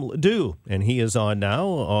Richard from Ladue, and he is on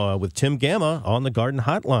now with Tim Gamma on the Garden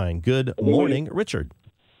Hotline. Good morning, Richard.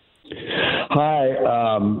 Hi.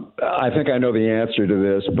 I think I know the answer to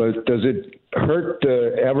this, but does it hurt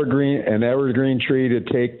an evergreen tree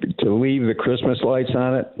to leave the Christmas lights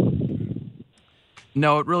on it?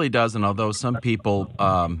 No, it really doesn't, although some people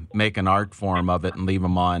make an art form of it and leave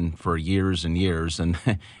them on for years and years, and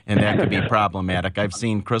that could be problematic. I've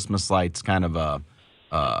seen Christmas lights kind of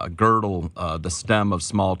girdle the stem of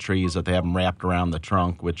small trees that they have them wrapped around the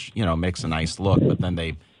trunk, which, makes a nice look, but then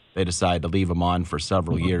they decide to leave them on for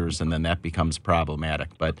several years, and then that becomes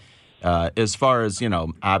problematic. But as far as,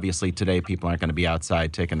 obviously today people aren't going to be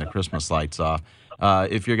outside taking the Christmas lights off.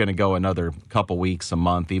 If you're going to go another couple weeks, a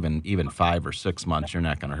month, even 5 or 6 months, you're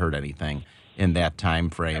not going to hurt anything in that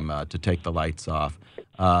time frame to take the lights off.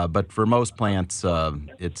 But for most plants,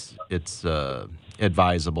 it's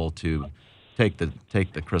advisable to take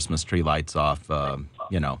the Christmas tree lights off,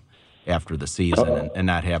 after the season and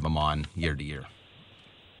not have them on year to year.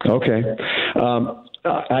 Okay.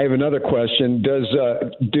 I have another question. Do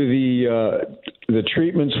the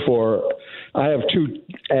treatments for? I have 2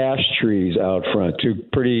 ash trees out front, 2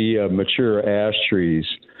 pretty mature ash trees.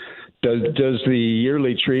 Does the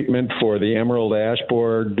yearly treatment for the emerald ash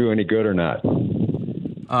borer do any good or not?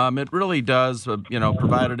 It really does,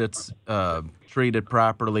 provided it's treated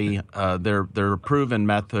properly. They're proven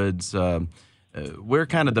methods. We're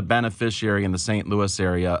kind of the beneficiary in the St. Louis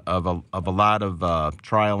area of a lot of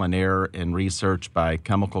trial and error in research by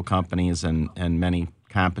chemical companies and many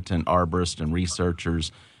competent arborists and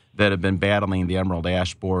researchers that have been battling the emerald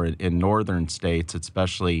ash borer in northern states,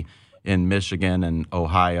 especially in Michigan and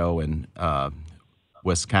Ohio and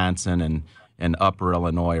Wisconsin and upper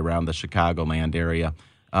Illinois around the Chicagoland area.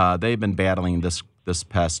 They've been battling this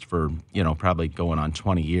pest for, probably going on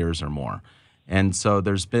 20 years or more. And so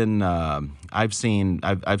there's been, I've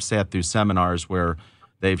sat through seminars where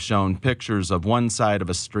they've shown pictures of one side of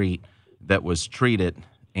a street that was treated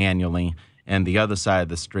annually and the other side of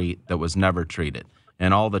the street that was never treated.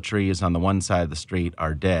 And all the trees on the one side of the street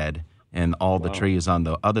are dead, and all the trees on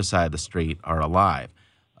the other side of the street are alive.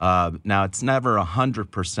 Now, it's never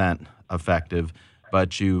 100% effective, but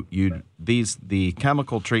the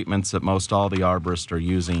chemical treatments that most all the arborists are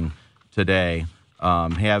using today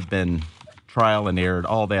have been trial and error.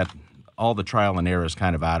 All the trial and error is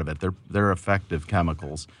kind of out of it. They're effective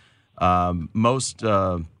chemicals. Most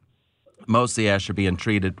of the ash are being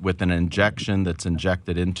treated with an injection that's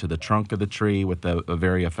injected into the trunk of the tree with a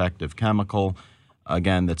very effective chemical,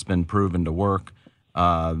 again, that's been proven to work.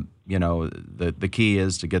 The key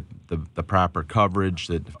is to get the proper coverage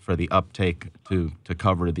for the uptake to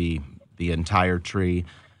cover the entire tree.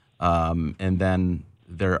 And then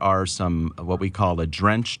there are some, what we call a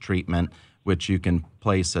drench treatment, which you can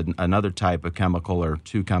place another type of chemical or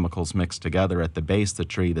 2 chemicals mixed together at the base of the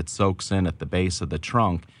tree that soaks in at the base of the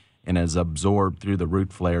trunk and is absorbed through the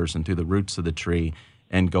root flares and through the roots of the tree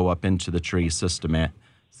and go up into the tree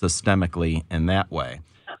systemically in that way.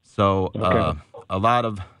 So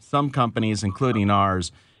some companies, including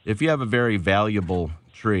ours, if you have a very valuable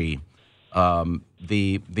tree,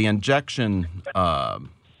 the injection,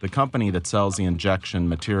 the company that sells the injection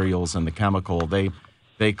materials and the chemical, they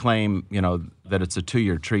claim, that it's a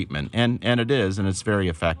 2-year treatment, and it is, and it's very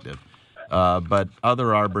effective. But other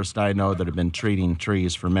arborists I know that have been treating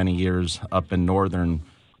trees for many years up in northern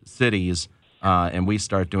cities, and we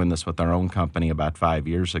started doing this with our own company about 5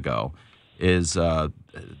 years ago, is the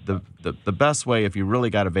best way if you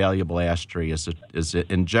really got a valuable ash tree is to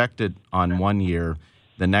inject it on 1 year,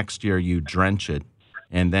 the next year you drench it,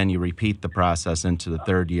 and then you repeat the process into the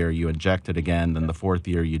 3rd year, you inject it again, then the 4th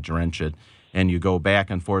year you drench it, and you go back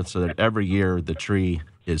and forth so that every year the tree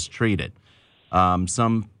is treated.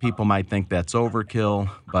 Some people might think that's overkill,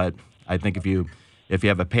 but I think if you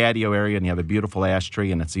have a patio area and you have a beautiful ash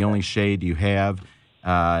tree and it's the only shade you have,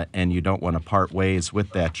 and you don't want to part ways with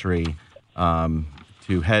that tree,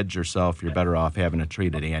 to hedge yourself, you're better off having it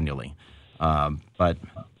treated annually. But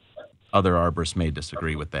other arborists may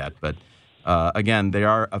disagree with that. But again, there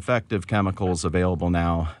are effective chemicals available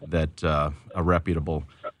now that a reputable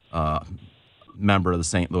member of the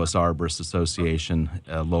St. Louis Arborist Association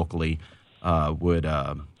locally would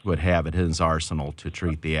have at his arsenal to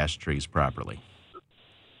treat the ash trees properly.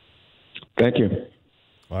 Thank you.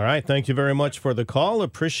 All right. Thank you very much for the call.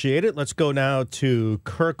 Appreciate it. Let's go now to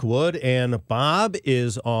Kirkwood, and Bob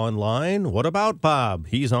is online. What about Bob?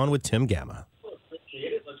 He's on with Tim Gamma.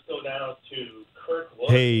 Appreciate it. Let's go now to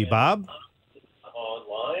Hey, Bob.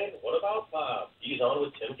 Online. What about Bob? He's on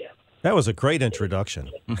with Tim Gavin. That was a great introduction.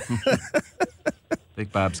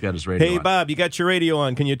 Big Bob's got his radio Hey, on. Bob, you got your radio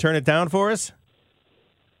on. Can you turn it down for us?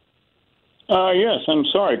 Yes, I'm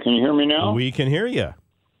sorry. Can you hear me now? We can hear you.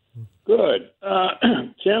 Good.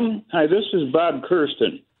 Tim, hi, this is Bob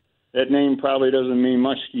Kirsten. That name probably doesn't mean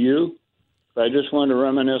much to you, but I just wanted to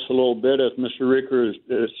reminisce a little bit if Mr. Ricker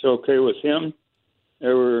is okay with him.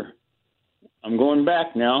 I'm going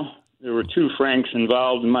back now. There were two Franks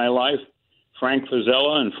involved in my life, Frank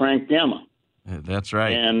Fazella and Frank Gamma. That's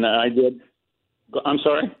right. And I'm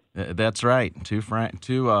sorry? That's right.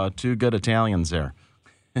 Two good Italians there.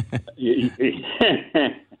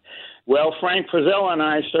 Well, Frank Fazella and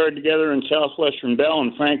I started together in Southwestern Bell,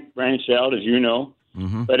 and Frank branched out, as you know.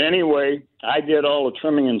 Mm-hmm. But anyway, I did all the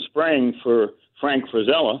trimming and spraying for Frank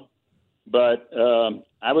Frazella, but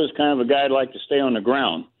I was kind of a guy who'd like to stay on the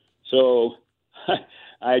ground. So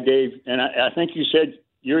I gave, and I think you said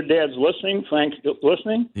your dad's listening, Frank's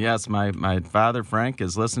listening? Yes, my father, Frank,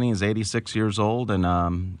 is listening. He's 86 years old, and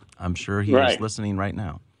I'm sure he is listening right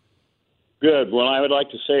now. Good. Well, I would like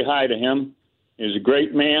to say hi to him. He's a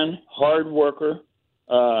great man, hard worker,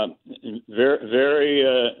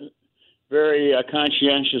 very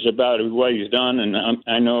conscientious about what he's done, and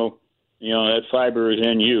I know, that fiber is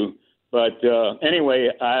in you. But anyway,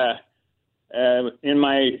 in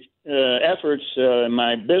my efforts in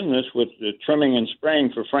my business with the trimming and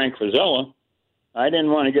spraying for Frank Fazella, I didn't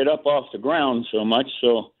want to get up off the ground so much,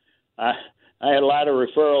 so I had a lot of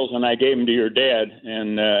referrals, and I gave them to your dad.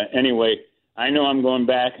 And anyway, I know I'm going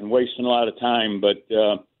back and wasting a lot of time, but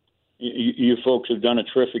you folks have done a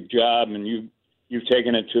terrific job, and you've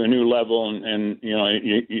taken it to a new level, and you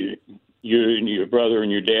and your brother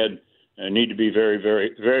and your dad need to be very,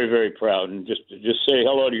 very, very, very proud. And just say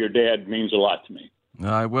hello to your dad means a lot to me.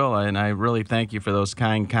 I will, and I really thank you for those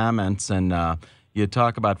kind comments. And you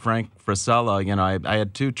talk about Frank Frazella. I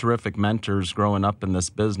had two terrific mentors growing up in this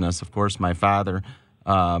business. Of course, my father,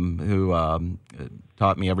 who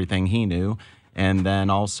taught me everything he knew, and then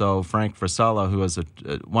also Frank Frazella, who was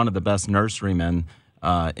one of the best nurserymen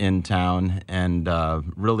in town, and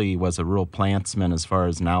really was a real plantsman as far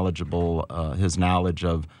as his knowledge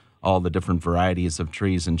of all the different varieties of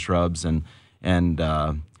trees and shrubs, and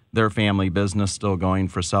their family business still going,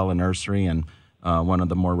 Frazella Nursery, and one of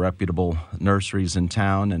the more reputable nurseries in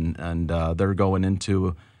town, and they're going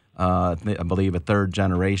into, I believe, a third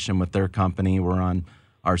generation with their company. We're on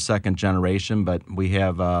our second generation, but I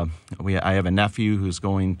have a nephew who's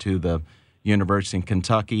going to the University in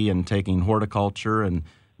Kentucky and taking horticulture, and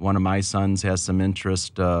one of my sons has some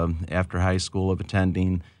interest after high school of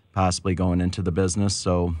attending, possibly going into the business.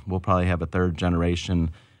 So we'll probably have a third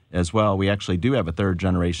generation as well. We actually do have a third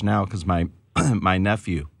generation now because my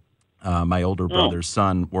nephew, my older brother's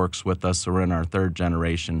son, works with us, so we're in our third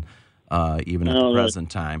generation even at the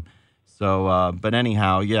present time. So, but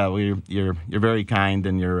anyhow, yeah, you're very kind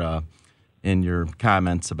in your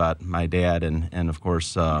comments about my dad, and of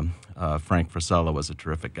course Frank Frazella was a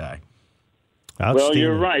terrific guy. Well,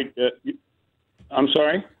 you're right. I'm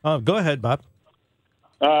sorry? Go ahead, Bob.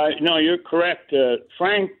 No, you're correct.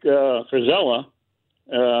 Frank Frazella,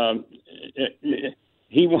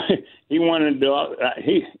 he wanted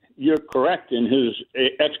to. You're correct in his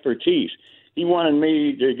expertise. He wanted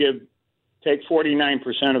me to take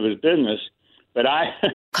 49% of his business, but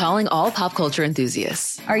Calling all pop culture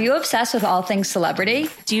enthusiasts. Are you obsessed with all things celebrity?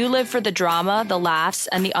 Do you live for the drama, the laughs,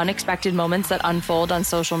 and the unexpected moments that unfold on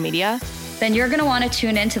social media? Then you're going to want to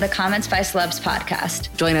tune in to the Comments by Celebs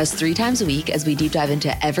podcast. Join us 3 times a week as we deep dive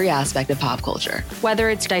into every aspect of pop culture. Whether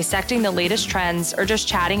it's dissecting the latest trends or just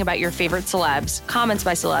chatting about your favorite celebs, Comments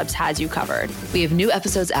by Celebs has you covered. We have new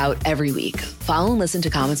episodes out every week. Follow and listen to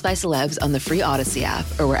Comments by Celebs on the free Odyssey app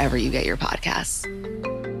or wherever you get your podcasts.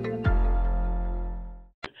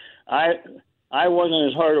 I wasn't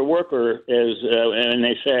as hard a worker as, and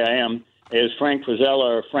they say I am, as Frank Frazella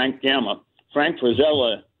or Frank Gamma. Frank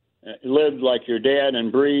Frazella lived like your dad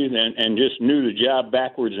and breathed and just knew the job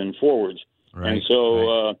backwards and forwards. Right, and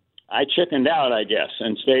so I chickened out, I guess,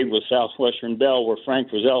 and stayed with Southwestern Bell, where Frank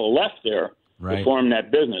Frazella left there to form that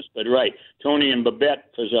business. But Tony and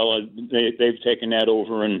Babette Frazella, they've taken that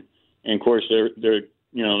over, and of course they're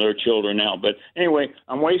children now. But anyway,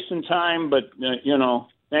 I'm wasting time, but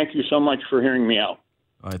thank you so much for hearing me out.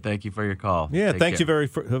 All right, thank you for your call. Yeah, thanks you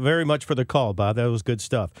very much for the call, Bob. That was good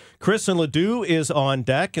stuff. Chris in Ladue is on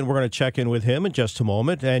deck, and we're going to check in with him in just a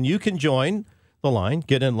moment. And you can join the line.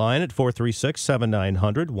 Get in line at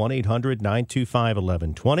 436-7900,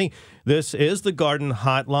 1-800-925-1120. This is the Garden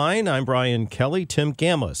Hotline. I'm Brian Kelly. Tim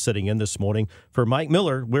Gamma sitting in this morning for Mike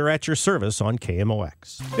Miller. We're at your service on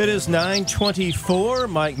KMOX. It is 9:24.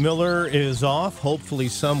 Mike Miller is off, hopefully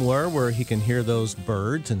somewhere where he can hear those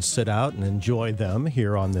birds and sit out and enjoy them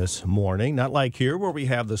here on this morning. Not like here where we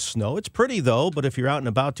have the snow. It's pretty, though, but if you're out and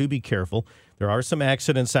about, do be careful. There are some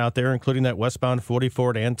accidents out there, including that westbound 44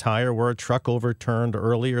 at Antire where a truck overturned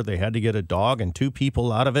earlier. They had to get a dog and 2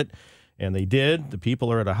 people out of it, and they did. The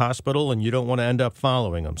people are at a hospital, and you don't want to end up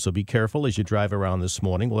following them. So be careful as you drive around this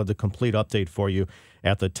morning. We'll have the complete update for you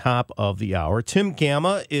at the top of the hour. Tim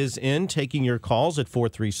Gamma is in taking your calls at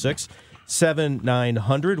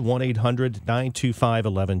 436-7900,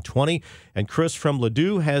 1-800-925-1120. And Chris from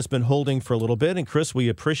Ladue has been holding for a little bit. And Chris, we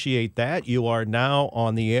appreciate that. You are now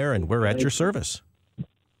on the air, and we're at your service.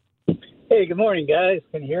 Hey, good morning, guys.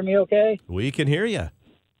 Can you hear me okay? We can hear you.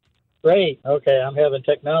 Great. Okay, I'm having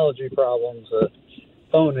technology problems. The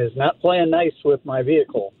phone is not playing nice with my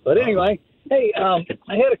vehicle. But anyway, hey, I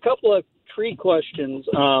had a couple of tree questions.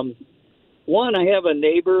 One, I have a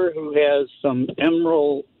neighbor who has some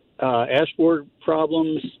emerald ash borer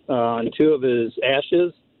problems on 2 of his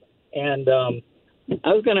ashes. And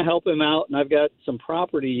I was going to help him out, and I've got some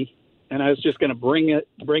property, and I was just going to bring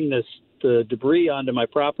the debris onto my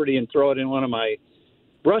property and throw it in one of my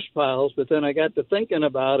brush piles. But then I got to thinking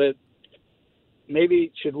about it.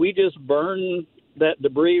 Maybe should we just burn that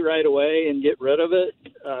debris right away and get rid of it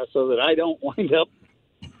so that I don't wind up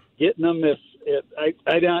getting them? If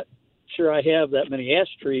I'm not sure I have that many ash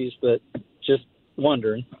trees, but just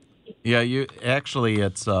wondering. Yeah,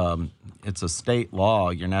 it's a state law.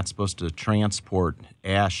 You're not supposed to transport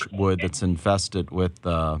ash wood that's infested with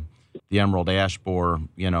the emerald ash borer.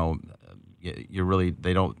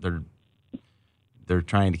 They're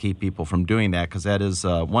trying to keep people from doing that because that is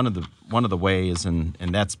one of the ways, and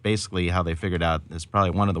that's basically how they figured out. It's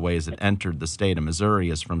probably one of the ways it entered the state of Missouri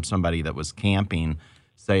is from somebody that was camping,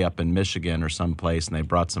 say up in Michigan or someplace, and they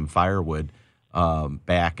brought some firewood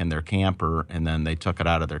back in their camper, and then they took it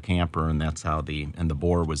out of their camper, and that's how the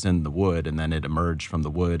borer was in the wood, and then it emerged from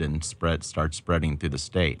the wood and started spreading through the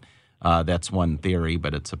state. That's one theory,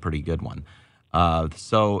 but it's a pretty good one.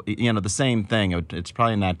 So, the same thing. It's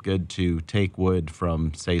probably not good to take wood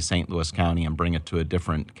from, say, St. Louis County and bring it to a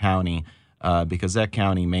different county because that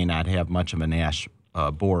county may not have much of an ash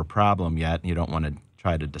borer problem yet, and you don't want to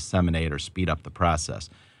try to disseminate or speed up the process.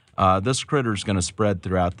 This critter is going to spread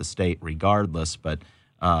throughout the state regardless, but,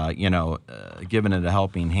 giving it a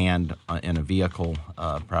helping hand in a vehicle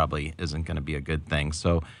probably isn't going to be a good thing.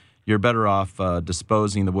 So you're better off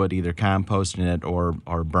disposing the wood, either composting it or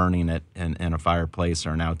burning it in a fireplace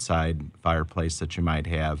or an outside fireplace that you might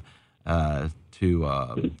have to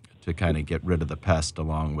kind of get rid of the pest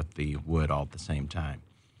along with the wood all at the same time.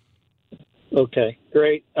 Okay,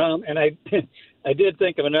 great. And I did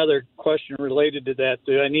think of another question related to that.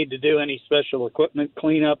 Do I need to do any special equipment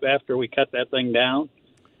cleanup after we cut that thing down?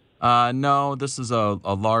 No, this is a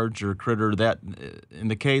larger critter. That, in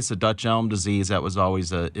the case of Dutch elm disease, that was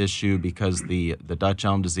always an issue because the Dutch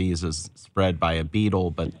elm disease is spread by a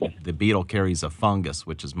beetle, but the beetle carries a fungus,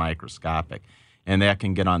 which is microscopic, and that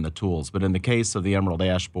can get on the tools. But in the case of the emerald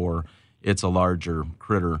ash borer, it's a larger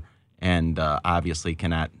critter and obviously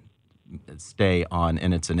cannot stay on,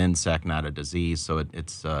 and it's an insect, not a disease, so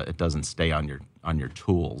it doesn't stay on your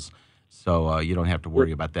tools. So you don't have to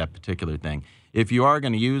worry about that particular thing. If you are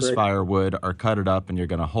going to use firewood or cut it up and you're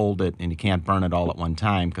going to hold it and you can't burn it all at one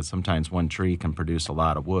time because sometimes one tree can produce a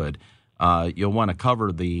lot of wood, you'll want to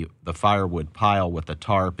cover the firewood pile with a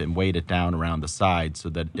tarp and weight it down around the side so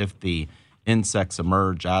that if the insects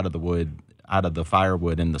emerge out of the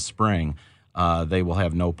firewood in the spring, they will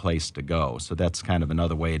have no place to go. So that's kind of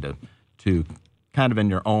another way to kind of in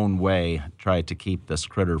your own way try to keep this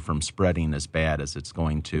critter from spreading as bad as it's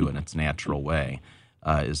going to in its natural way.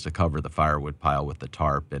 Is to cover the firewood pile with the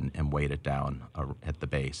tarp and weight it down at the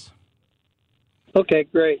base. Okay,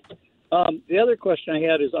 great. The other question I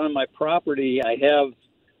had is on my property. I have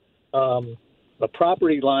a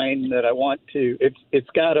property line that I want to. It's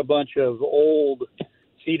got a bunch of old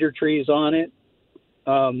cedar trees on it,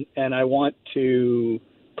 and I want to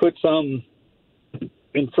put some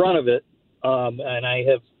in front of it. And I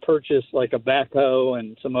have purchased like a backhoe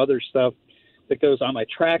and some other stuff that goes on my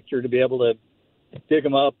tractor to be able to dig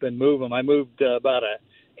them up and move them. I moved about a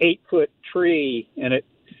 8-foot tree, and it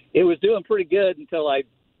was doing pretty good until I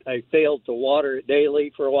failed to water it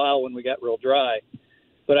daily for a while when we got real dry.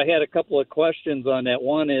 But I had a couple of questions on that.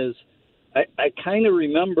 One is I kind of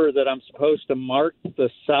remember that I'm supposed to mark the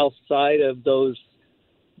south side of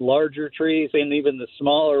larger trees and even the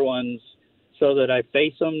smaller ones so that I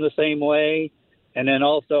face them the same way? And then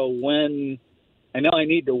also when I know I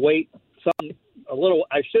need to wait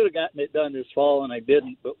I should have gotten it done this fall and I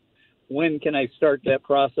didn't, but when can I start that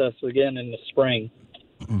process again in the spring?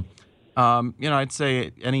 I'd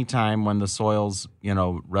say any time when the soil's,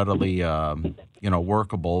 readily,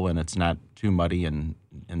 workable and it's not too muddy and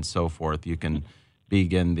so forth, you can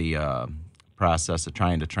begin the process of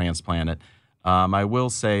trying to transplant it. I will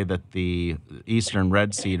say that the eastern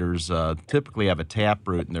red cedars typically have a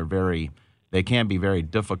taproot, and they can be very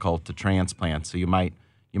difficult to transplant. So you might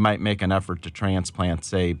make an effort to transplant,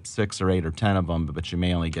 say 6 or 8 or 10 of them, but you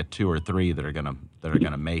may only get 2 or 3 that are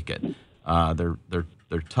gonna make it. They're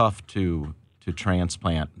tough to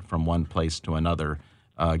transplant from one place to another,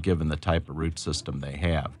 given the type of root system they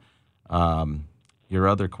have. Your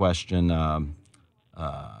other question.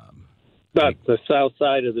 About the south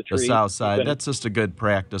side of the tree. The south side. That's just a good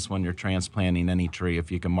practice when you're transplanting any tree, if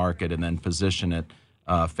you can mark it and then position it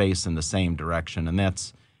facing the same direction. And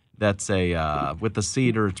that's with the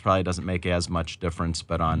cedar, it probably doesn't make as much difference,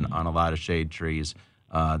 but on a lot of shade trees,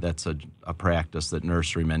 that's a practice that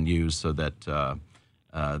nurserymen use so that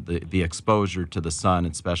the exposure to the sun,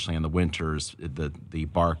 especially in the winters, the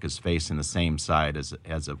bark is facing the same side as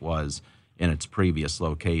it was in its previous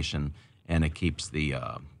location, and it keeps the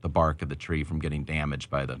bark of the tree from getting damaged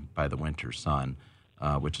by the winter sun,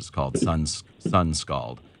 which is called sun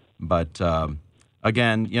scald. But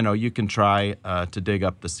again, you can try to dig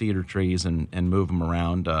up the cedar trees and move them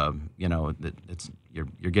around.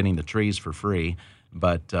 You're getting the trees for free,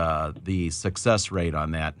 but the success rate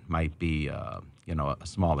on that might be a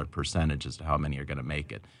smaller percentage as to how many are going to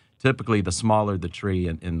make it. Typically, the smaller the tree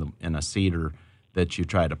in a cedar that you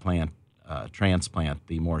try to transplant,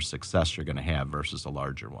 the more success you're going to have versus a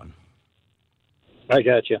larger one. I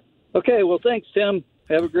got you. Okay, well, thanks, Tim.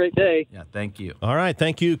 Have a great day. Yeah, thank you. All right,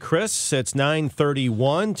 thank you, Chris. It's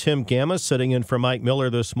 9:31. Tim Gamma sitting in for Mike Miller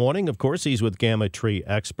this morning. Of course, he's with Gamma Tree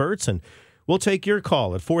Experts, and we'll take your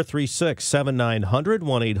call at 436-7900,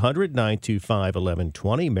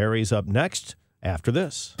 1-800-925-1120. Mary's up next after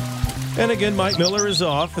this. And again, Mike Miller is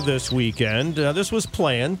off this weekend. This was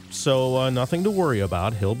planned, so nothing to worry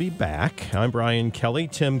about. He'll be back. I'm Brian Kelly.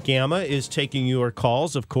 Tim Gamma is taking your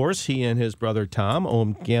calls. Of course, he and his brother Tom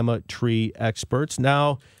own Gamma Tree Experts.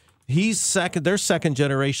 Now, they're second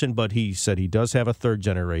generation, but he said he does have a third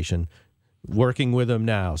generation working with him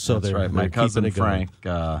now. So that's right. My cousin Frank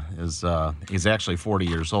he's actually 40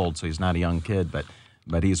 years old, so he's not a young kid, but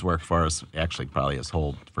he's worked for us actually probably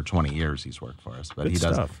for 20 years he's worked for us. But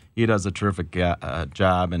he does a terrific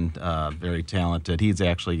job and very talented. He's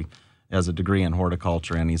actually has a degree in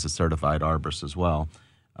horticulture and he's a certified arborist as well.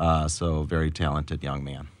 So very talented young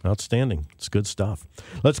man. Outstanding. It's good stuff.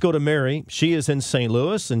 Let's go to Mary. She is in St.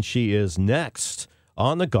 Louis and she is next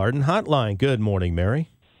on the Garden Hotline. Good morning, Mary.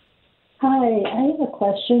 Hi, I have a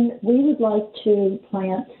question. We would like to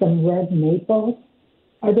plant some red maple.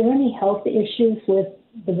 Are there any health issues with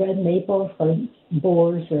the red maple for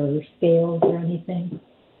borers or scales or anything?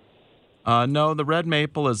 No, the red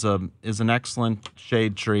maple is an excellent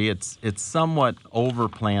shade tree. It's somewhat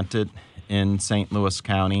overplanted in St. Louis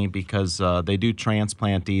County because they do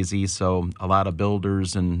transplant easy, so a lot of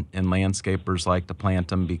builders and landscapers like to plant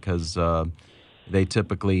them because they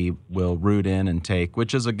typically will root in and take,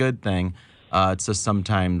 which is a good thing. It's just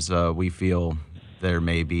sometimes we feel there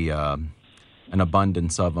may be an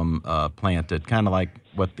abundance of them planted, kind of like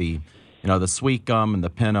what the sweet gum and the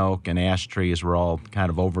pin oak and ash trees were all kind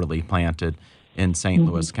of overly planted in St.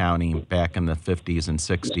 Louis County back in the 50s and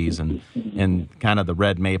 60s, and kind of the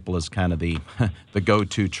red maple is kind of the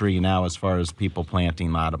go-to tree now as far as people planting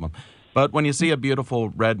a lot of them. But when you see a beautiful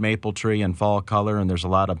red maple tree in fall color, and there's a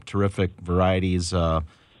lot of terrific varieties,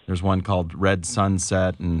 there's one called Red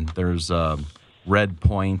Sunset, and there's Red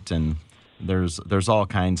Point, and there's all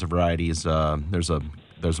kinds of varieties.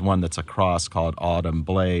 There's one that's a cross called Autumn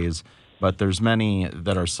Blaze, but there's many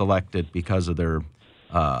that are selected because of their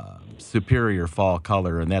superior fall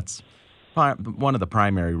color, and that's one of the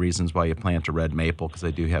primary reasons why you plant a red maple, because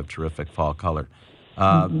they do have terrific fall color.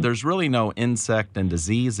 There's really no insect and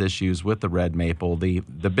disease issues with the red maple.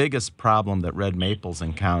 The biggest problem that red maples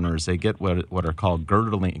encounter is they get what are called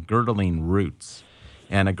girdling roots.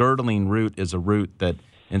 And a girdling root is a root that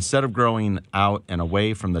instead of growing out and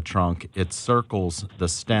away from the trunk, it circles the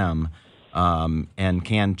stem and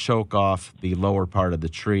can choke off the lower part of the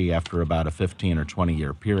tree after about a 15 or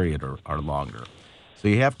 20-year period or longer. So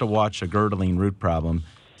you have to watch a girdling root problem.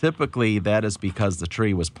 Typically, that is because the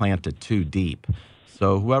tree was planted too deep.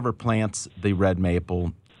 So whoever plants the red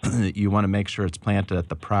maple, you want to make sure it's planted at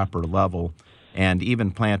the proper level And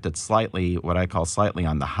even plant it slightly, what I call slightly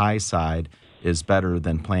on the high side, is better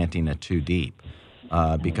than planting it too deep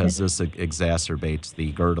because this exacerbates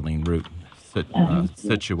the girdling root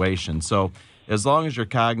situation. So as long as you're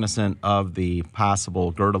cognizant of the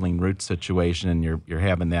possible girdling root situation and you're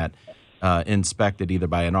having that inspected either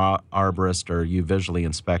by an arborist or you visually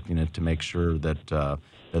inspecting it to make sure that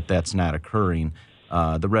that's not occurring,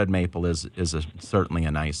 the red maple is certainly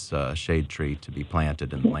a nice shade tree to be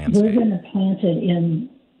planted in the landscape. We're going to plant it in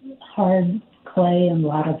hard clay and a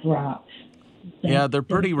lot of rocks. Yeah, they're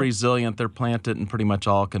pretty resilient. They're planted in pretty much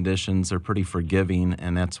all conditions. They're pretty forgiving,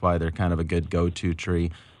 and that's why they're kind of a good go-to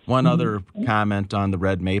tree. One other comment on the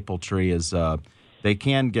red maple tree is they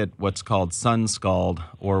can get what's called sun scald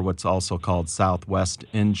or what's also called southwest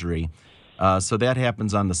injury. So that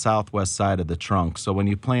happens on the southwest side of the trunk. So when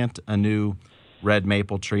you plant a new red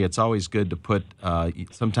maple tree, it's always good to put,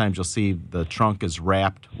 sometimes you'll see the trunk is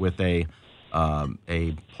wrapped with a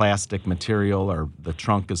plastic material or the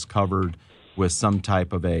trunk is covered with some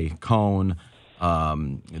type of a cone.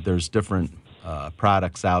 There's different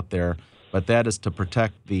products out there, but that is to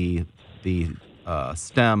protect the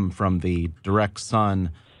stem from the direct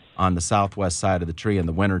sun on the southwest side of the tree in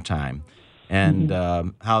the wintertime. And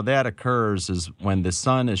how that occurs is when the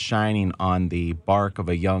sun is shining on the bark of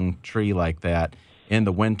a young tree like that in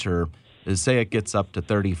the winter, say it gets up to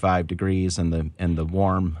 35 degrees and the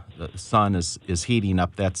warm sun is heating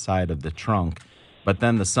up that side of the trunk, but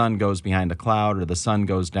then the sun goes behind a cloud or the sun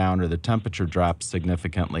goes down or the temperature drops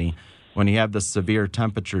significantly. When you have the severe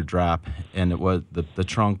temperature drop and it was the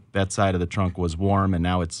trunk, that side of the trunk was warm and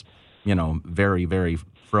now it's, very, very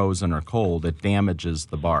frozen or cold, it damages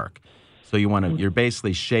the bark. So you're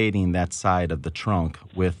basically shading that side of the trunk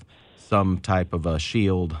with some type of a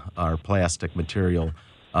shield or plastic material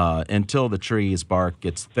until the tree's bark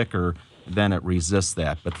gets thicker, then it resists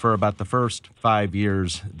that. But for about the first 5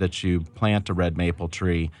 years that you plant a red maple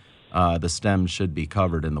tree, the stem should be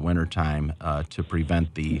covered in the wintertime to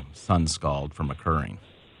prevent the sun scald from occurring.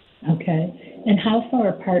 Okay. And how far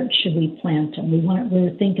apart should we plant them? We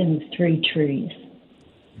were thinking of 3 trees.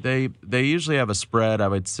 They usually have a spread, I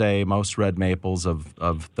would say, most red maples of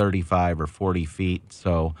 35 or 40 feet.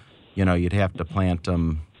 So, you'd have to plant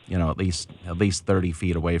them, at least 30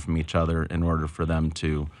 feet away from each other in order for them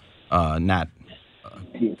to not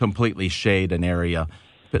completely shade an area.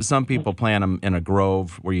 But some people plant them in a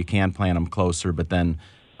grove where you can plant them closer. But then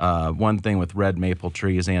one thing with red maple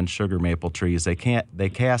trees and sugar maple trees, they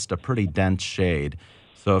cast a pretty dense shade.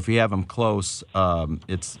 So if you have them close,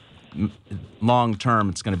 it's long term,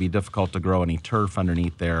 it's going to be difficult to grow any turf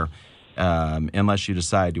underneath there, unless you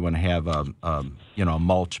decide you want to have a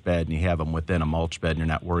mulch bed and you have them within a mulch bed and you're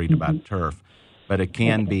not worried about turf. But it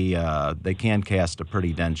can be they can cast a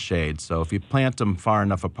pretty dense shade. So if you plant them far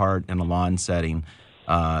enough apart in a lawn setting,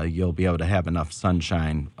 you'll be able to have enough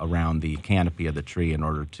sunshine around the canopy of the tree in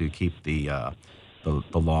order to keep the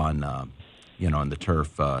lawn, and the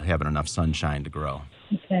turf having enough sunshine to grow.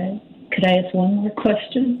 Okay. Could I ask one more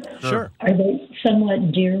question? Sure. Are they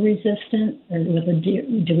somewhat deer resistant, or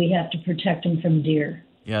do we have to protect them from deer?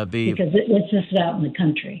 Yeah, because it's just out in the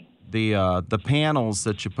country. The panels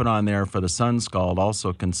that you put on there for the sun scald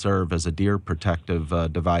also can serve as a deer protective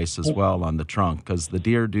device as well on the trunk, because the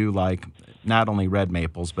deer do like not only red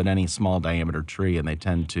maples but any small diameter tree, and they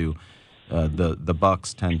tend to the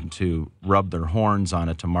bucks tend to rub their horns on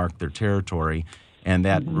it to mark their territory. And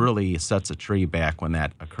that really sets a tree back when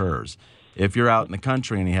that occurs. If you're out in the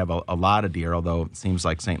country and you have a lot of deer, although it seems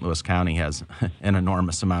like St. Louis County has an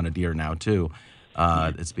enormous amount of deer now too,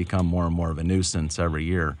 it's become more and more of a nuisance every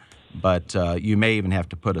year. But you may even have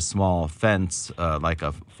to put a small fence, like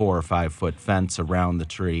a 4 or 5 foot fence around the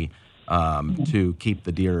tree to keep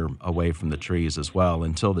the deer away from the trees as well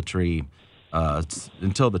until the trunk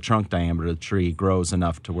diameter of the tree grows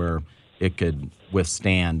enough to where it could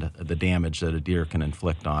withstand the damage that a deer can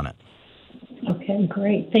inflict on it. Okay,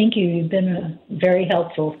 great. Thank you. You've been very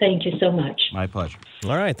helpful. Thank you so much. My pleasure.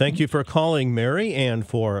 All right. Thank you for calling, Mary, and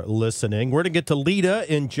for listening. We're going to get to Lita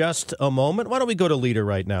in just a moment. Why don't we go to Lita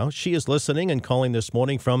right now? She is listening and calling this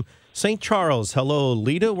morning from St. Charles. Hello,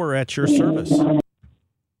 Lita. We're at your service.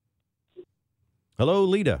 Hello,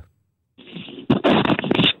 Lita.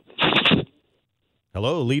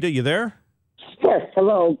 Hello, Lita. You there? Yes,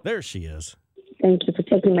 hello. There she is. Thank you for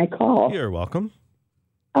taking my call. You're welcome.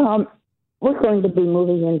 We're going to be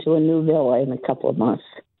moving into a new villa in a couple of months,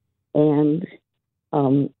 and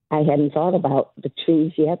I hadn't thought about the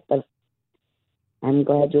trees yet, but I'm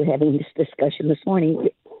glad you're having this discussion this morning.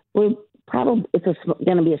 It's going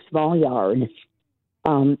to be a small yard,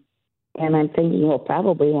 and I'm thinking we'll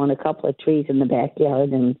probably want a couple of trees in the backyard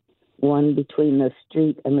and one between the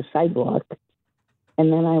street and the sidewalk.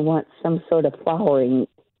 And then I want some sort of flowering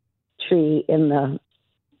tree in the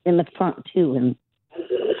front too. And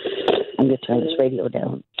I'm going to turn this radio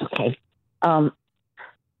down. Okay.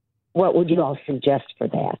 What would you all suggest for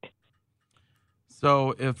that?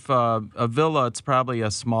 So if a villa, it's probably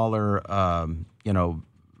a smaller,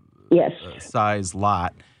 yes, size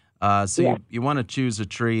lot. You want to choose a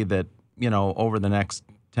tree that, over the next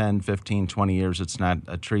 10, 15, 20 years,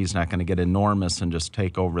 a tree's not going to get enormous and just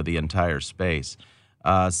take over the entire space.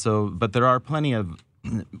 But there are plenty of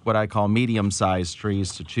what I call medium-sized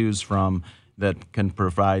trees to choose from that can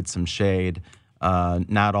provide some shade.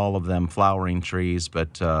 Not all of them flowering trees,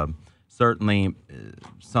 but certainly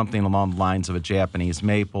something along the lines of a Japanese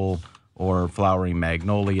maple or flowering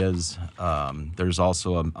magnolias. There's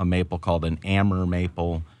also a maple called an amber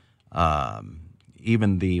maple.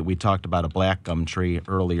 We talked about a black gum tree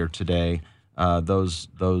earlier today. Those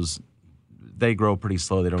they grow pretty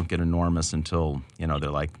slow. They don't get enormous until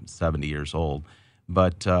they're like 70 years old.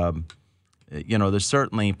 But there's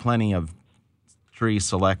certainly plenty of tree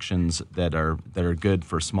selections that are good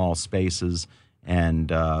for small spaces,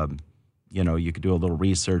 and you could do a little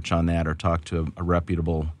research on that or talk to a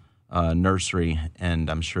reputable nursery, and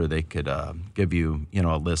I'm sure they could give you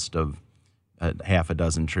a list of half a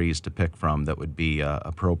dozen trees to pick from that would be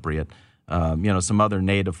appropriate. Some other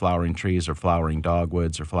native flowering trees are flowering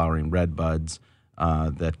dogwoods or flowering redbuds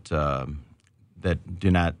that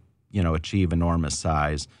do not achieve enormous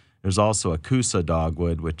size. There's also a Kusa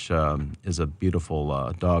dogwood, which is a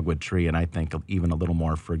beautiful dogwood tree, and I think even a little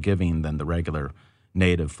more forgiving than the regular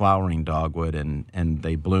native flowering dogwood, and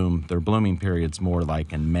they bloom. Their blooming period's more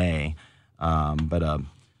like in May, but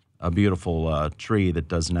a beautiful tree that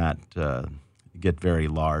does not get very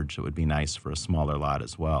large. It would be nice for a smaller lot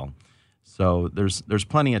as well. So there's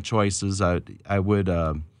plenty of choices. I would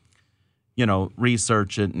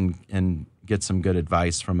research it and get some good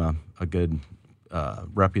advice from a good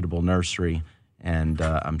reputable nursery, and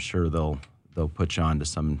I'm sure they'll put you on to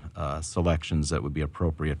some selections that would be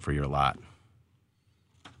appropriate for your lot.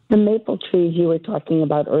 The maple trees you were talking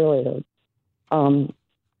about earlier,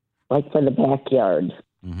 like for the backyard,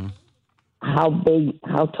 mm-hmm. How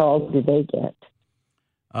tall do they get?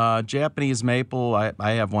 Japanese maple,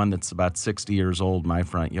 I have one that's about 60 years old in my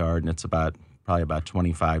front yard, and it's probably about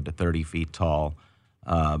 25 to 30 feet tall.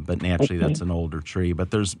 But naturally, that's an older tree.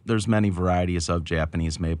 But there's many varieties of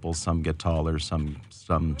Japanese maples. Some get taller, some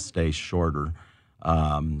stay shorter.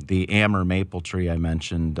 The amber maple tree I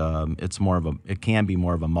mentioned, it can be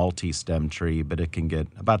more of a multi-stem tree, but it can get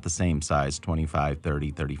about the same size, 25, 30,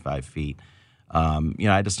 35 feet.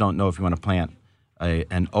 I just don't know if you want to plant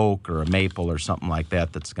an oak or a maple or something like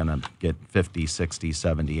that that's going to get 50, 60,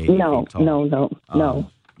 70, 80 feet tall. No.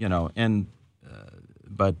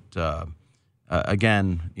 But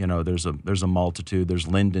again, there's a multitude. There's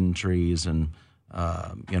linden trees and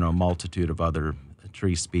a multitude of other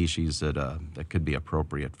tree species that could be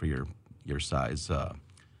appropriate for your size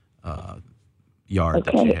yard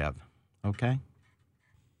that you have. Okay.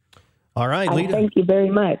 All right, Lita. Thank you very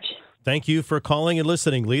much. Thank you for calling and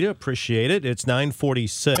listening, Lita. Appreciate it. It's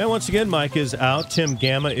 9:46. And once again, Mike is out. Tim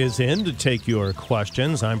Gamma is in to take your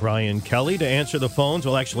questions. I'm Brian Kelly to answer the phones.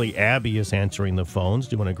 Well, actually, Abby is answering the phones,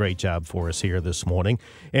 doing a great job for us here this morning.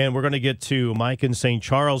 And we're going to get to Mike in St.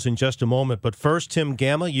 Charles in just a moment. But first, Tim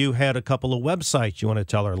Gamma, you had a couple of websites you want to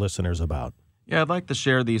tell our listeners about. Yeah, I'd like to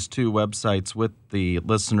share these two websites with the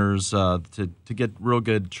listeners to get real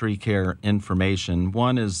good tree care information.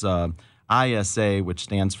 One is ISA, which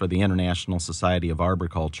stands for the International Society of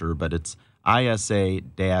Arboriculture, but it's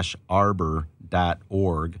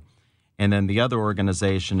isa-arbor.org. And then the other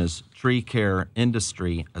organization is Tree Care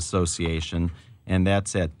Industry Association, and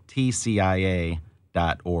that's at tcia.org.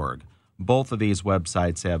 Both of these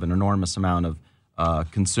websites have an enormous amount of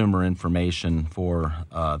consumer information for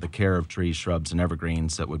the care of trees, shrubs, and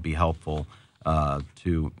evergreens that would be helpful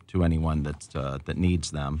to anyone that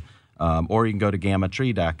needs them. Or you can go to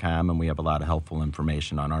gammatree.com, and we have a lot of helpful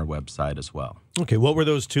information on our website as well. Okay, what were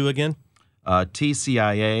those two again?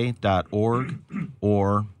 tcia.org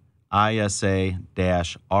or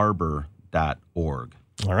isa-arbor.org.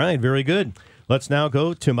 All right, very good. Let's now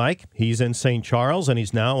go to Mike. He's in St. Charles, and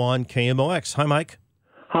he's now on KMOX. Hi, Mike.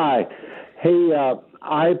 Hi. Hey,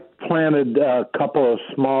 I planted a couple of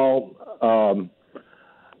small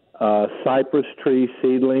cypress tree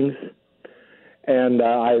seedlings, and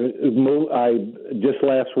I just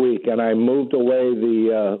last week, and I moved away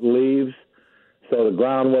the leaves so the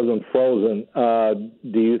ground wasn't frozen.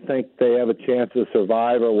 Do you think they have a chance to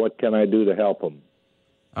survive, or what can I do to help them?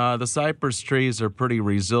 The cypress trees are pretty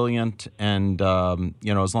resilient, and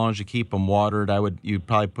as long as you keep them watered, you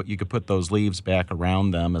could put those leaves back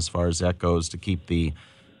around them as far as that goes to keep the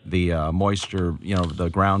moisture, the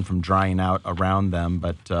ground from drying out around them.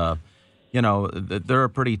 But they're a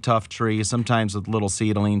pretty tough tree. Sometimes with little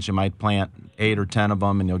seedlings, you might plant 8 or 10 of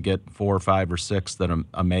them, and you'll get 4 or 5 or 6 that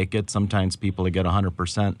make it. Sometimes people get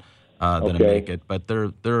 100% that make it, but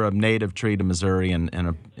they're a native tree to Missouri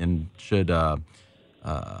and should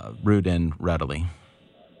root in readily.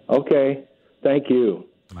 Okay, thank you.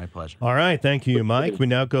 My pleasure. All right, thank you, Mike. We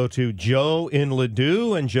now go to Joe in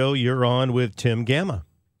Ladue, and Joe, you're on with Tim Gamma.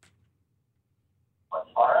 All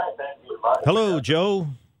right, thank you, Mike. Hello, Joe.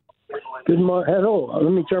 Good morning. Hello.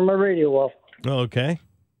 Let me turn my radio off. Okay.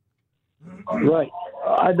 Right.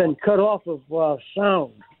 I've been cut off of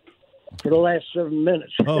sound for the last 7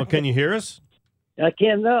 minutes. Oh, can you hear us? I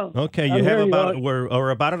can now. Okay, we're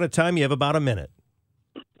about at a time. You have about a minute.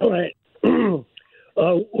 All right. Who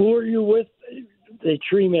are you with? The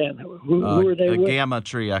tree man. Who are they with? Gamma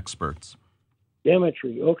Tree Experts. Gamma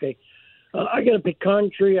Tree. Okay. I got a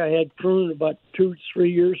pecan tree I had pruned about 2-3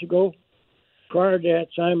 years ago. Prior to that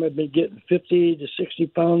time, I've been getting 50 to 60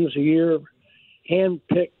 pounds a year,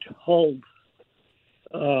 hand-picked, hulled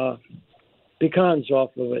pecans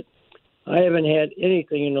off of it. I haven't had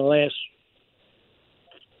anything in the last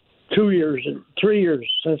 2 years and 3 years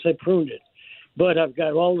since I pruned it. But I've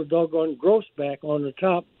got all the doggone growth back on the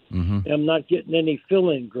top, and I'm not getting any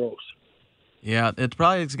fill-in growth. Yeah, it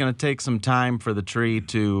probably is going to take some time for the tree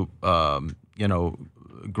to,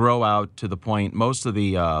 grow out to the point. Most of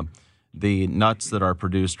the nuts that are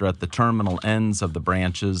produced are at the terminal ends of the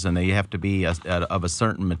branches, and they have to be of a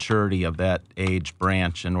certain maturity of that age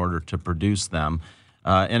branch in order to produce them.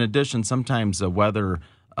 In addition, sometimes the weather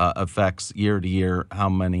affects year to year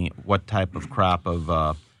what type of crop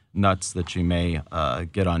of nuts that you may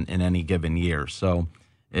get on in any given year. So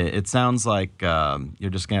it sounds like you're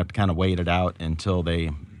just going to have to kind of wait it out until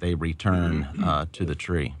they return to the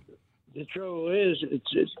tree. The trouble is,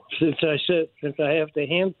 since I have to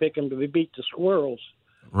hand pick them to beat the squirrels.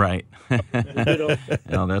 Right.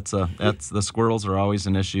 That's the squirrels are always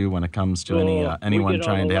an issue when it comes to anyone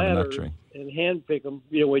trying to have a nut tree. And hand pick them.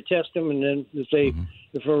 We test them, and then say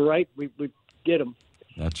if we're right, we get them.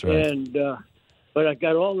 That's right. And but I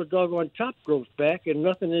got all the doggone top growth back and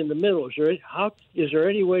nothing in the middle. Is there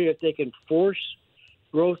any way that they can force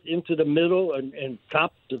growth into the middle and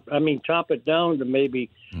top it down to maybe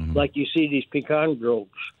like you see these pecan groves?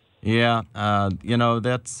 Yeah,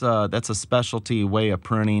 that's a specialty way of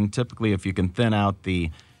pruning. Typically, if you can thin out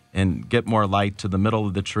and get more light to the middle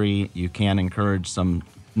of the tree, you can encourage some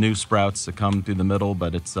new sprouts to come through the middle,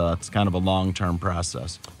 but it's kind of a long-term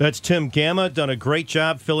process. That's Tim Gamma, done a great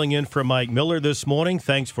job filling in for Mike Miller this morning.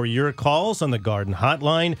 Thanks for your calls on the Garden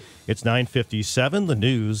Hotline. It's 9:57. The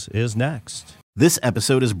news is next. This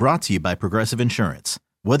episode is brought to you by Progressive Insurance.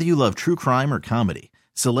 Whether you love true crime or comedy,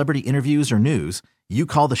 celebrity interviews or news, you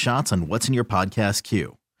call the shots on what's in your podcast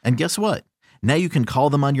queue. And guess what? Now you can call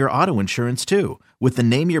them on your auto insurance too with the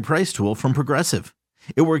Name Your Price tool from Progressive.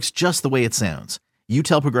 It works just the way it sounds. You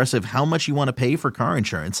tell Progressive how much you want to pay for car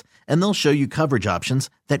insurance, and they'll show you coverage options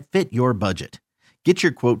that fit your budget. Get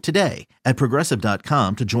your quote today at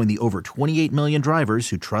Progressive.com to join the over 28 million drivers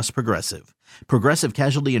who trust Progressive. Progressive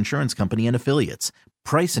Casualty Insurance Company and Affiliates.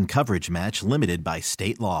 Price and coverage match limited by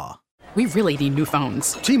state law. We really need new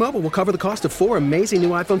phones. T-Mobile will cover the cost of 4 amazing new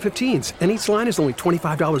iPhone 15s, and each line is only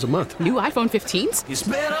 $25 a month. New iPhone 15s? It's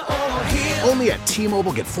better over here. Only at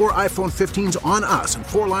T-Mobile, get 4 iPhone 15s on us and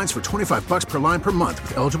 4 lines for $25 per line per month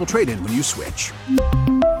with eligible trade-in when you switch.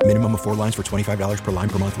 Minimum of 4 lines for $25 per line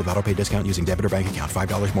per month with autopay discount using debit or bank account.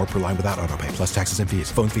 $5 more per line without autopay, plus taxes and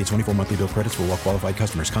fees. Phone fee at 24 monthly bill credits for well-qualified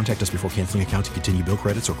customers. Contact us before canceling account to continue bill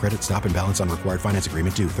credits or credit stop and balance on required finance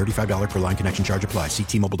agreement due. $35 per line connection charge applies. See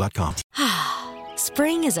T-Mobile.com.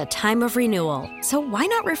 Spring is a time of renewal, so why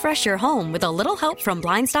not refresh your home with a little help from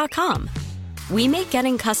Blinds.com? We make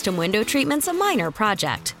getting custom window treatments a minor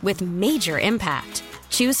project with major impact.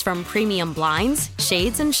 Choose from premium blinds,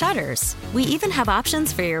 shades, and shutters. We even have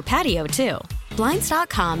options for your patio, too.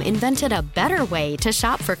 Blinds.com invented a better way to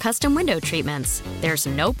shop for custom window treatments. There's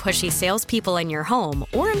no pushy salespeople in your home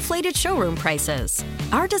or inflated showroom prices.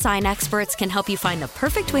 Our design experts can help you find the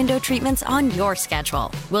perfect window treatments on your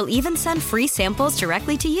schedule. We'll even send free samples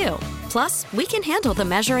directly to you. Plus, we can handle the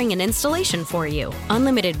measuring and installation for you.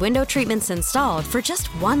 Unlimited window treatments installed for just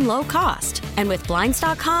one low cost. And with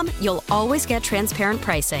Blinds.com, you'll always get transparent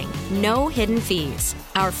pricing. No hidden fees.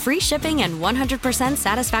 Our free shipping and 100%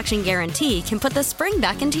 satisfaction guarantee can put the spring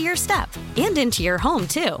back into your step and into your home,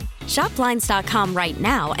 too. Shop Blinds.com right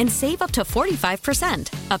now and save up to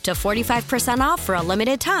 45%. Up to 45% off for a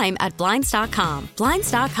limited time at Blinds.com.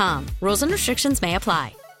 Blinds.com. Rules and restrictions may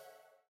apply.